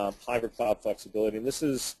about hybrid cloud flexibility, and this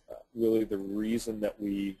is really the reason that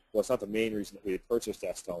well, it's not the main reason that we had purchased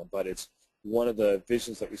Desktone, but it's one of the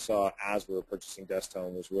visions that we saw as we were purchasing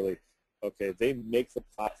Desktone was really, okay, they make the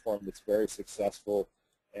platform that's very successful,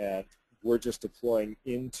 and we're just deploying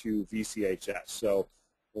into VCHS. So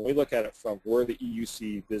when we look at it from, we're the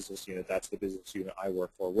EUC business unit, that's the business unit I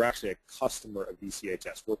work for, we're actually a customer of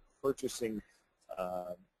VCHS. We're purchasing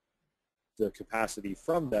the capacity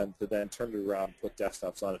from them to then turn it around and put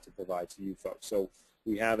desktops on it to provide to you folks. So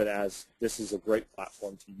we have it as, this is a great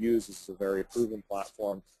platform to use, this is a very proven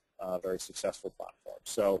platform, very successful platform.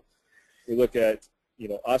 So we look at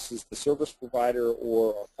us as the service provider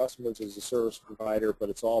or our customers as a service provider, but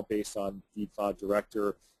it's all based on vCloud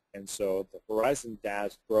Director. And so the Horizon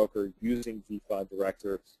DaaS broker using vCloud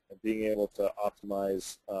Director and being able to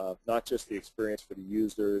optimize not just the experience for the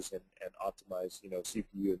users and optimize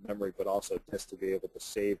CPU and memory, but also just to be able to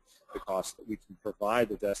save the cost that we can provide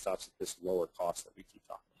the desktops at this lower cost that we keep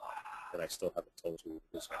talking about that I still haven't told you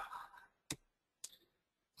this one.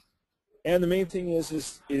 And the main thing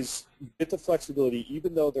is get the flexibility,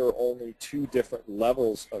 even though there are only two different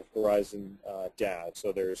levels of Horizon DaaS.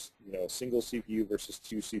 So there's a single CPU versus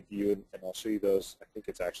two CPU, and I'll show you those. I think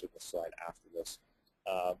it's actually the slide after this.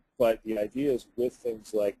 But the idea is with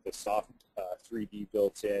things like the soft 3D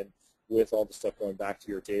built in, with all the stuff going back to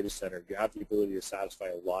your data center, you have the ability to satisfy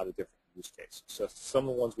a lot of different use cases. So some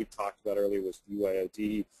of the ones we talked about earlier was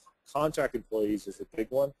UIOD. Contract employees is a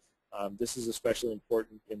big one. This is especially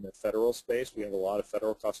important in the federal space. We have a lot of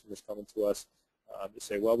federal customers coming to us to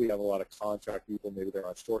say, well, we have a lot of contract people. Maybe they're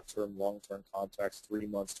on short-term, long-term contracts, 3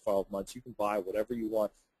 months, 12 months. You can buy whatever you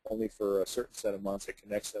want only for a certain set of months. It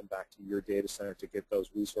connects them back to your data center to get those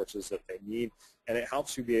resources that they need. And it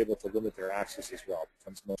helps you be able to limit their access as well. It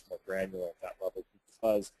becomes much more granular at that level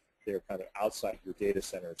because they're kind of outside your data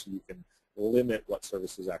center, so you can limit what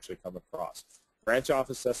services actually come across. Branch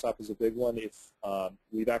office desktop is a big one. If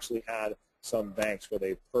we've actually had some banks where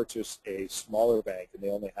they purchase a smaller bank and they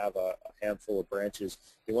only have a handful of branches,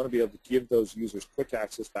 they want to be able to give those users quick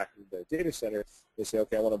access back to their data center. They say,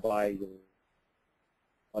 okay, I want to buy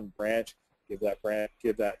one branch, give those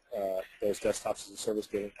desktops as a service,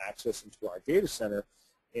 getting access into our data center,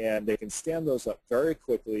 and they can stand those up very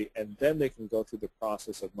quickly, and then they can go through the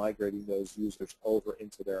process of migrating those users over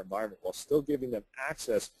into their environment while still giving them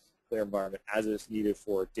access their environment as is needed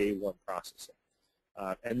for day one processing.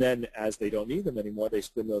 And then as they don't need them anymore, they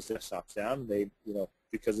spin those desktops down, and they,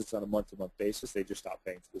 because it's on a month-to-month basis, they just stop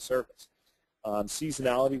paying for the service.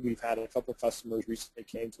 Seasonality, we've had a couple of customers recently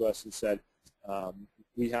came to us and said,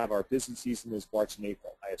 we have our busy season is March and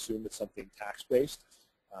April. I assume it's something tax-based,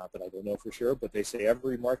 but I don't know for sure. But they say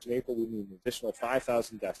every March and April we need an additional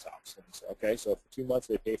 5,000 desktops. And so, okay, so for 2 months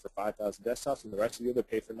they pay for 5,000 desktops, and the rest of the year they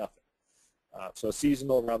pay for nothing. So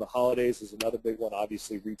seasonal around the holidays is another big one.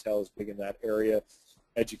 Obviously, retail is big in that area.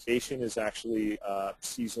 Education is actually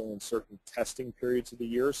seasonal in certain testing periods of the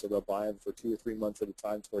year, so they'll buy them for 2 or 3 months at a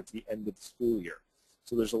time towards the end of the school year.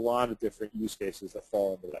 So there's a lot of different use cases that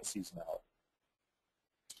fall into that seasonality.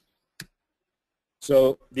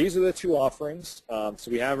 So these are the two offerings.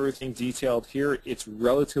 So we have everything detailed here. It's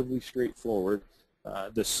relatively straightforward.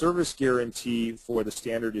 The service guarantee for the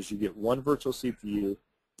standard is you get 1 virtual CPU,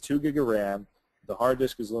 2 gig of RAM, the hard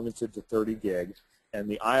disk is limited to 30 gig, and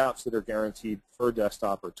the IOPS that are guaranteed per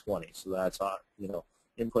desktop are 20. So that's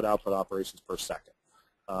input-output operations per second.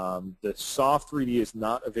 The soft 3D is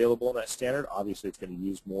not available in that standard. Obviously, it's going to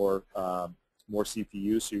use more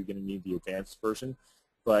CPU, so you're going to need the advanced version.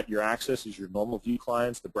 But your access is your normal view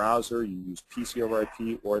clients, the browser. You use PC over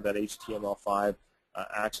IP or that HTML5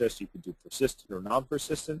 access. You can do persistent or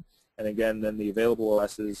non-persistent. And again, then the available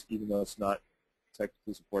OSs, even though it's not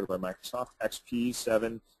technically supported by Microsoft, XP,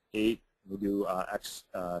 7, 8, we do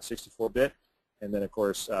X64-bit, and then of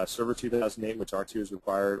course Server 2008, which R2 is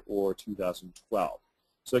required, or 2012.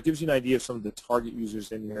 So it gives you an idea of some of the target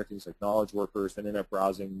users in here, things like knowledge workers, internet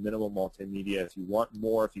browsing, minimal multimedia. If you want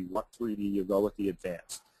more, if you want 3D, you go with the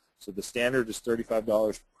advanced. So the standard is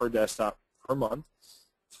 $35 per desktop per month.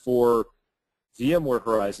 For VMware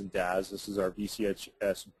Horizon DaaS, this is our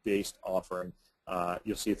VCHS-based offering.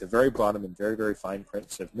 You'll see at the very bottom in very, very fine print,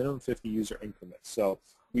 it says minimum 50 user increments. So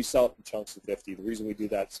we sell it in chunks of 50. The reason we do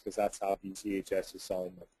that is because that's how VCHS is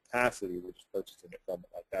selling the capacity. We're just purchasing it from it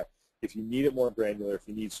like that. If you need it more granular, if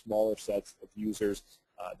you need smaller sets of users,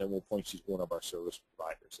 then we'll point you to one of our service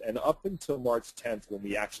providers. And up until March 10th, when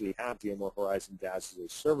we actually have VMware Horizon DaaS as a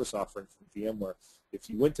service offering from VMware, if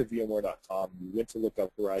you went to VMware.com, you went to look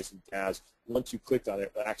up Horizon DaaS, once you clicked on it,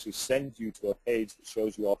 it will actually send you to a page that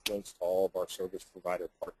shows you all the links to all of our service provider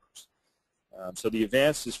partners. So the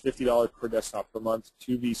advanced is $50 per desktop per month,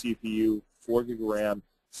 2 vCPU, 4 gig of RAM,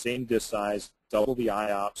 same disk size, double the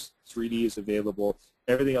IOPS, 3D is available.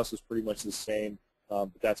 Everything else is pretty much the same, but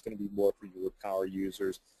that's going to be more for your power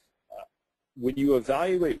users. When you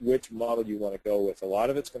evaluate which model you want to go with, a lot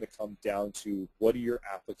of it's going to come down to what do your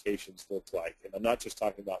applications look like. And I'm not just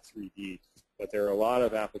talking about 3D, but there are a lot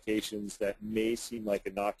of applications that may seem like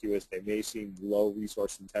innocuous, they may seem low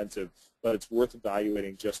resource intensive, but it's worth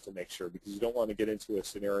evaluating just to make sure, because you don't want to get into a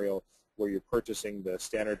scenario where you're purchasing the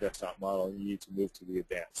standard desktop model and you need to move to the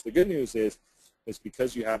advanced. The good news is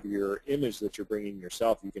because you have your image that you're bringing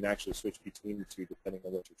yourself, you can actually switch between the two depending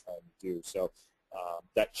on what you're trying to do. So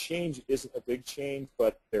that change isn't a big change,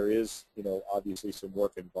 but there is, obviously some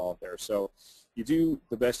work involved there. So you do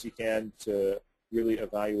the best you can to really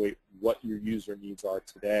evaluate what your user needs are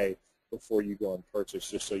today before you go and purchase,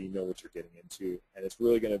 just so you know what you're getting into. And it's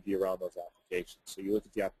really going to be around those applications. So you look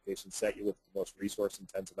at the application set, you look at the most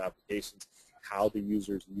resource-intensive applications, how the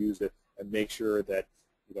users use it, and make sure that,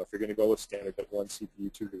 if you're going to go with standard, that 1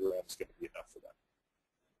 CPU, 2 gig of RAM is going to be enough for them.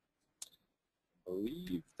 I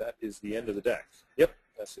believe that is the end of the deck. Yep,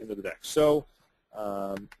 that's the end of the deck. So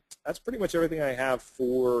that's pretty much everything I have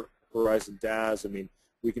for Horizon DaaS. I mean,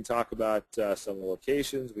 we can talk about some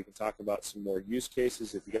locations. We can talk about some more use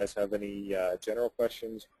cases. If you guys have any general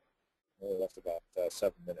questions, we only left about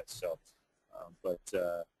 7 minutes. So,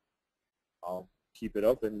 I'll keep it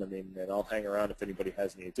open. I mean, and I'll hang around if anybody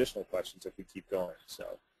has any additional questions if we keep going.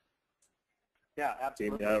 So, yeah,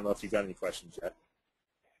 absolutely. Jamie, I don't know if you got any questions yet.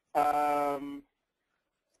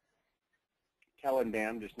 Cal and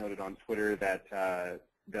Dan just noted on Twitter that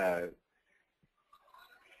the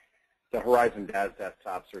Horizon DaaS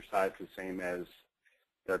desktops are sized the same as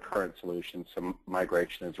their current solution, so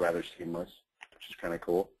migration is rather seamless, which is kind of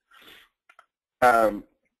cool.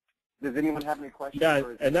 Does anyone have any questions? Yeah,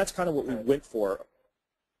 and that's kind of what we went for.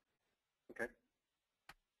 Okay.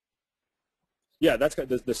 Yeah, that's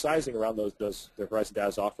the sizing around the Horizon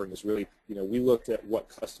DaaS offering is really, we looked at what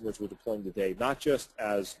customers were deploying today, not just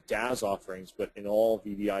as DaaS offerings, but in all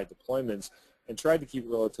VDI deployments, and tried to keep it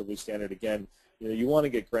relatively standard. Again, you want to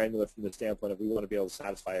get granular from the standpoint of we want to be able to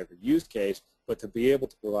satisfy every use case, but to be able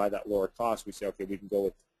to provide that lower cost, we say, okay, we can go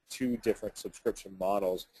with 2 different subscription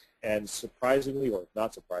models. And surprisingly, or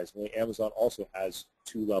not surprisingly, Amazon also has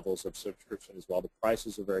 2 levels of subscription as well. The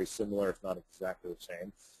prices are very similar, if not exactly the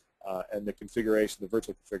same. And the configuration, the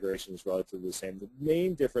virtual configuration is relatively the same. The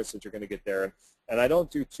main difference that you're going to get there, and I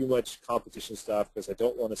don't do too much competition stuff because I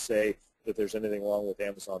don't want to say that there's anything wrong with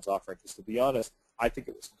Amazon's offering, because to be honest, I think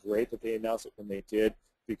it was great that they announced it when they did,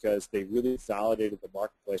 because they really validated the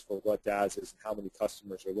marketplace for what DaaS is and how many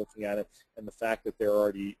customers are looking at it, and the fact that they're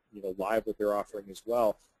already live with their offering as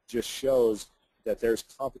well just shows that there's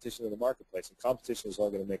competition in the marketplace, and competition is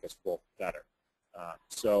all going to make us both better.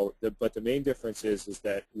 But the main difference is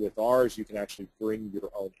that with ours, you can actually bring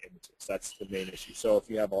your own images. That's the main issue. So if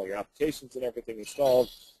you have all your applications and everything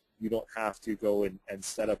installed, you don't have to go and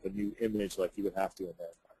set up a new image like you would have to in their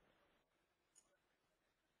environment.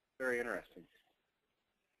 Very interesting.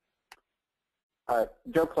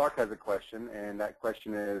 Joe Clark has a question, and that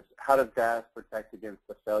question is, how does DaaS protect against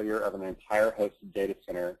the failure of an entire hosted data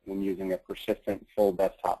center when using a persistent full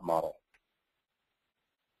desktop model?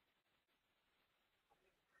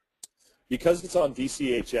 Because it's on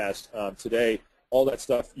VCHS today, all that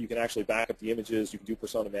stuff, you can actually back up the images, you can do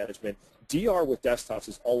persona management. DR with desktops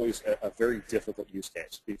is always a very difficult use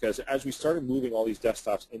case, because as we started moving all these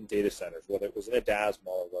desktops in data centers, whether it was in a DaaS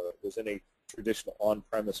model, whether it was in a traditional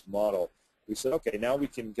on-premise model, we said, okay, now we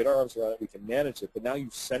can get our arms around it, we can manage it, but now you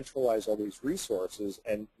centralize all these resources,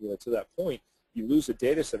 and to that point, you lose a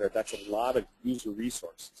data center, that's a lot of user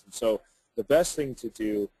resources. And so the best thing to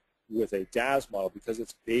do with a DaaS model, because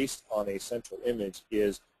it's based on a central image,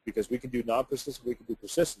 is because we can do non-persistent, we can do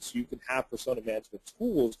persistent, so you can have persona management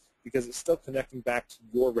tools because it's still connecting back to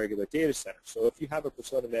your regular data center. So if you have a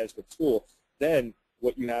persona management tool, then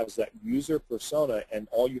what you have is that user persona, and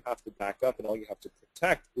all you have to back up and all you have to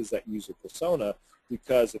protect is that user persona,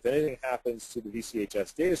 because if anything happens to the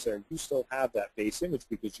VCHS data center, you still have that base image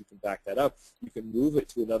because you can back that up. You can move it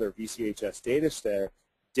to another VCHS data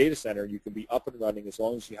center. You can be up and running as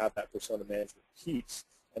long as you have that persona management piece.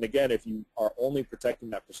 And again, if you are only protecting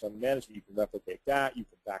that persona management, you can replicate that, you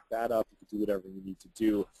can back that up, you can do whatever you need to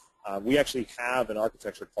do. We actually have an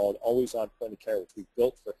architecture called Always On Point of Care, which we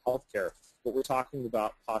built for healthcare, but we're talking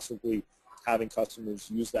about possibly having customers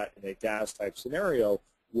use that in a DaaS type scenario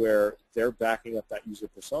where they're backing up that user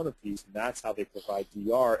persona piece, and that's how they provide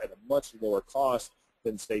DR at a much lower cost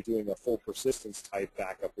than, say, doing a full persistence type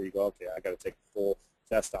backup where you go, okay, I got to take the full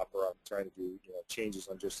desktop, or I'm trying to do changes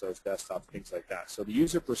on just those desktops, things like that. So the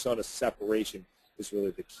user persona separation is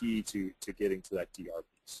really the key to getting to that DR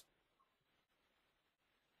piece.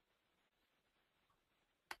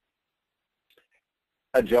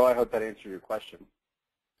 Joe, I hope that answered your question.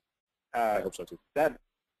 I hope so too.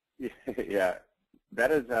 Yeah,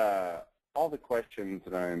 that is all the questions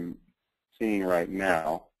that I'm seeing right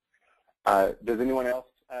now. Does anyone else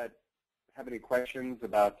have any questions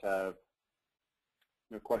about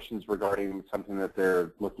questions regarding something that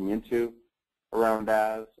they're looking into around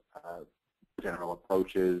DaaS, general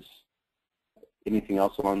approaches, anything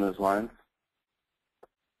else along those lines?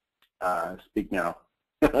 Speak now.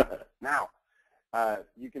 Now.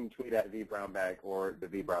 You can tweet at vBrownbag or the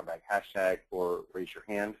vBrownbag hashtag, or raise your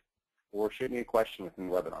hand, or shoot me a question within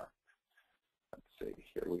the webinar. Let's see,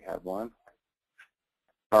 here we have one.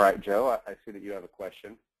 All right, Joe, I see that you have a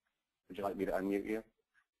question. Would you like me to unmute you?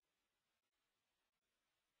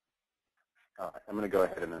 All right, I'm going to go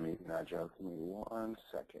ahead and unmute you now, Joe. Give me 1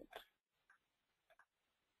 second.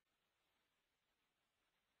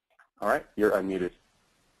 All right, you're unmuted.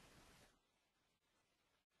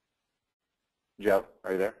 Joe,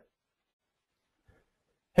 are you there?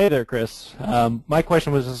 Hey there, Kris. My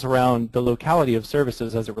question was just around the locality of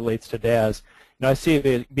services as it relates to DaaS. I see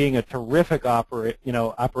it being a terrific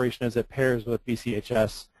operation as it pairs with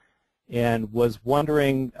VCHS, and was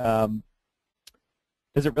wondering,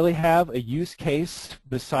 does it really have a use case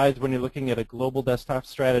besides when you're looking at a global desktop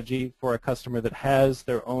strategy for a customer that has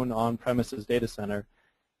their own on-premises data center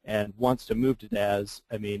and wants to move to DaaS?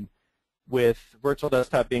 I mean, with virtual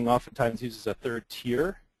desktop being oftentimes used as a third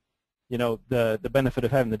tier, the benefit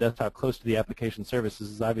of having the desktop close to the application services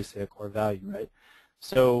is obviously a core value, right?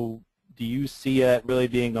 So do you see it really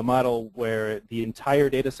being a model where the entire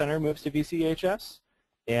data center moves to VCHS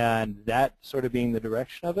and that sort of being the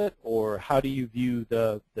direction of it, or how do you view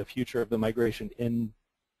the future of the migration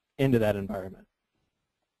into that environment?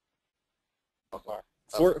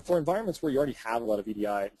 For environments where you already have a lot of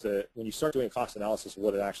VDI, when you start doing a cost analysis of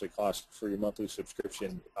what it actually costs for your monthly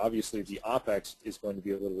subscription, obviously the OpEx is going to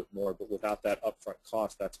be a little bit more, but without that upfront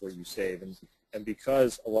cost, that's where you save. And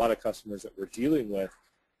because a lot of customers that we're dealing with,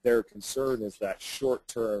 their concern is that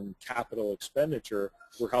short-term capital expenditure,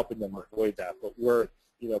 we're helping them avoid that. But we're,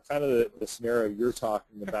 kind of the scenario you're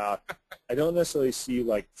talking about, I don't necessarily see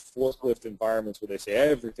like forklift environments where they say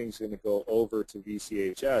everything's going to go over to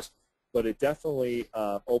VCHS. But it definitely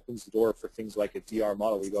opens the door for things like a DR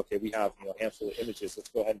model where you go, okay, we have a handful of images. Let's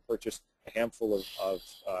go ahead and purchase a handful of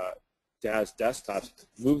DaaS desktops,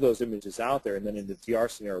 move those images out there, and then in the DR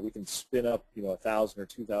scenario, we can spin up 1,000 or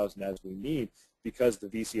 2,000 as we need because the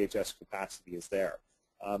VCHS capacity is there.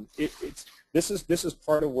 This is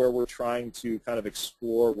part of where we're trying to kind of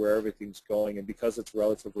explore where everything's going, and because it's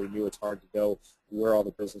relatively new, it's hard to know where all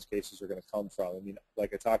the business cases are going to come from. I mean,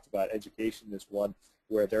 like I talked about, education is one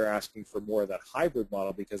where they're asking for more of that hybrid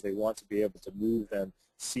model because they want to be able to move them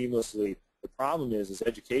seamlessly. The problem is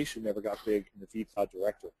education never got big in the vCloud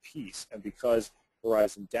Director piece, and because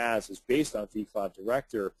Horizon DaaS is based on vCloud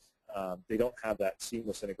Director, they don't have that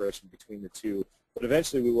seamless integration between the two. But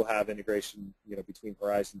eventually we will have integration between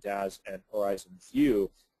Horizon DaaS and Horizon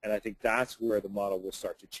View, and I think that's where the model will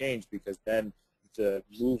start to change, because then the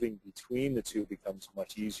moving between the two becomes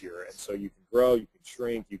much easier. And so you can grow, you can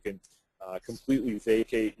shrink, you can completely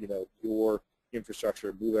vacate your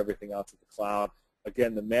infrastructure, move everything out to the cloud.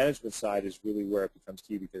 Again, the management side is really where it becomes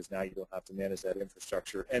key, because now you don't have to manage that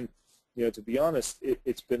infrastructure. And to be honest,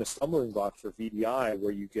 it's been a stumbling block for VDI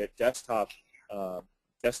where you get desktop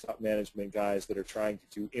management guys that are trying to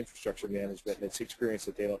do infrastructure management, and it's experience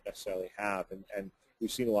that they don't necessarily have. And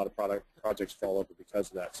we've seen a lot of projects fall over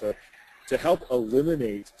because of that. So to help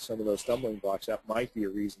eliminate some of those stumbling blocks, that might be a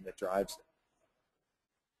reason that drives it.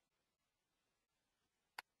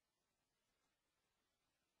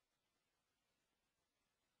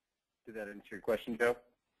 Did that answer your question, Joe?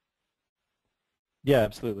 Yeah,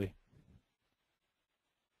 absolutely.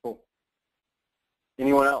 Cool.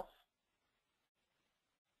 Anyone else?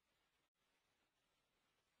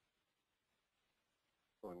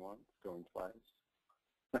 Going once, going twice.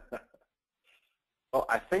 Well,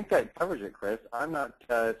 I think that covers it, Kris. I'm not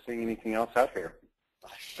seeing anything else out here.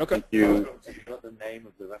 Okay. Thank you. Got the name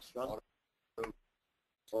of the restaurant?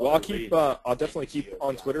 Well, I'll definitely keep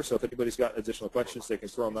on Twitter, so if anybody's got additional questions, they can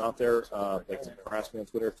throw them out there. They can harass me on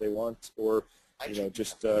Twitter if they want, or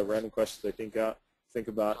just random questions they think about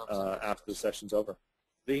after the session's over.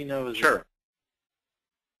 Vino is Sure.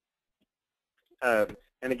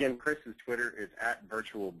 And again, Kris's Twitter is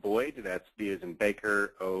 @virtualboyd. That's B as in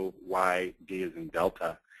Baker, O-Y-D as in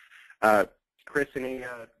Delta. Kris, any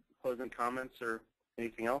closing comments or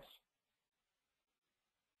anything else?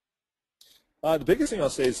 The biggest thing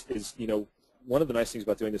I'll say is one of the nice things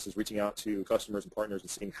about doing this is reaching out to customers and partners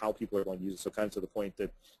and seeing how people are going to use it. So kind of to the point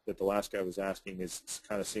that the last guy was asking is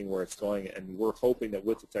kind of seeing where it's going. And we're hoping that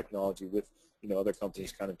with the technology, with other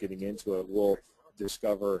companies kind of getting into it, we'll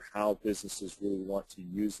discover how businesses really want to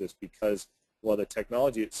use this, because while the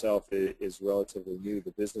technology itself is relatively new,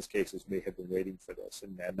 the business cases may have been waiting for this.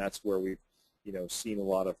 And that's where we've seen a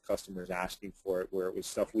lot of customers asking for it, where it was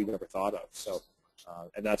stuff we never thought of. So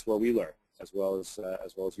and that's where we learn, as well as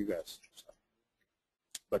you guys. So,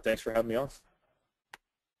 but thanks for having me on.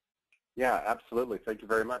 Yeah, absolutely. Thank you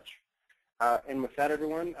very much. And with that,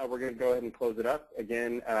 everyone, we're going to go ahead and close it up.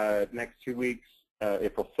 Again, next 2 weeks,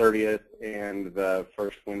 April 30th and the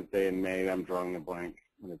first Wednesday in May. I'm drawing a blank.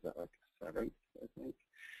 What is that, like 7th, I think?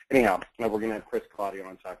 Anyhow, we're going to have Kris Claudio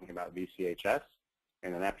on talking about VCHS.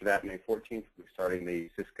 And then after that, May 14th, we're starting the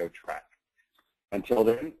Cisco track. Until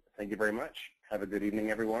then, thank you very much. Have a good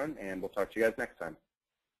evening, everyone, and we'll talk to you guys next time.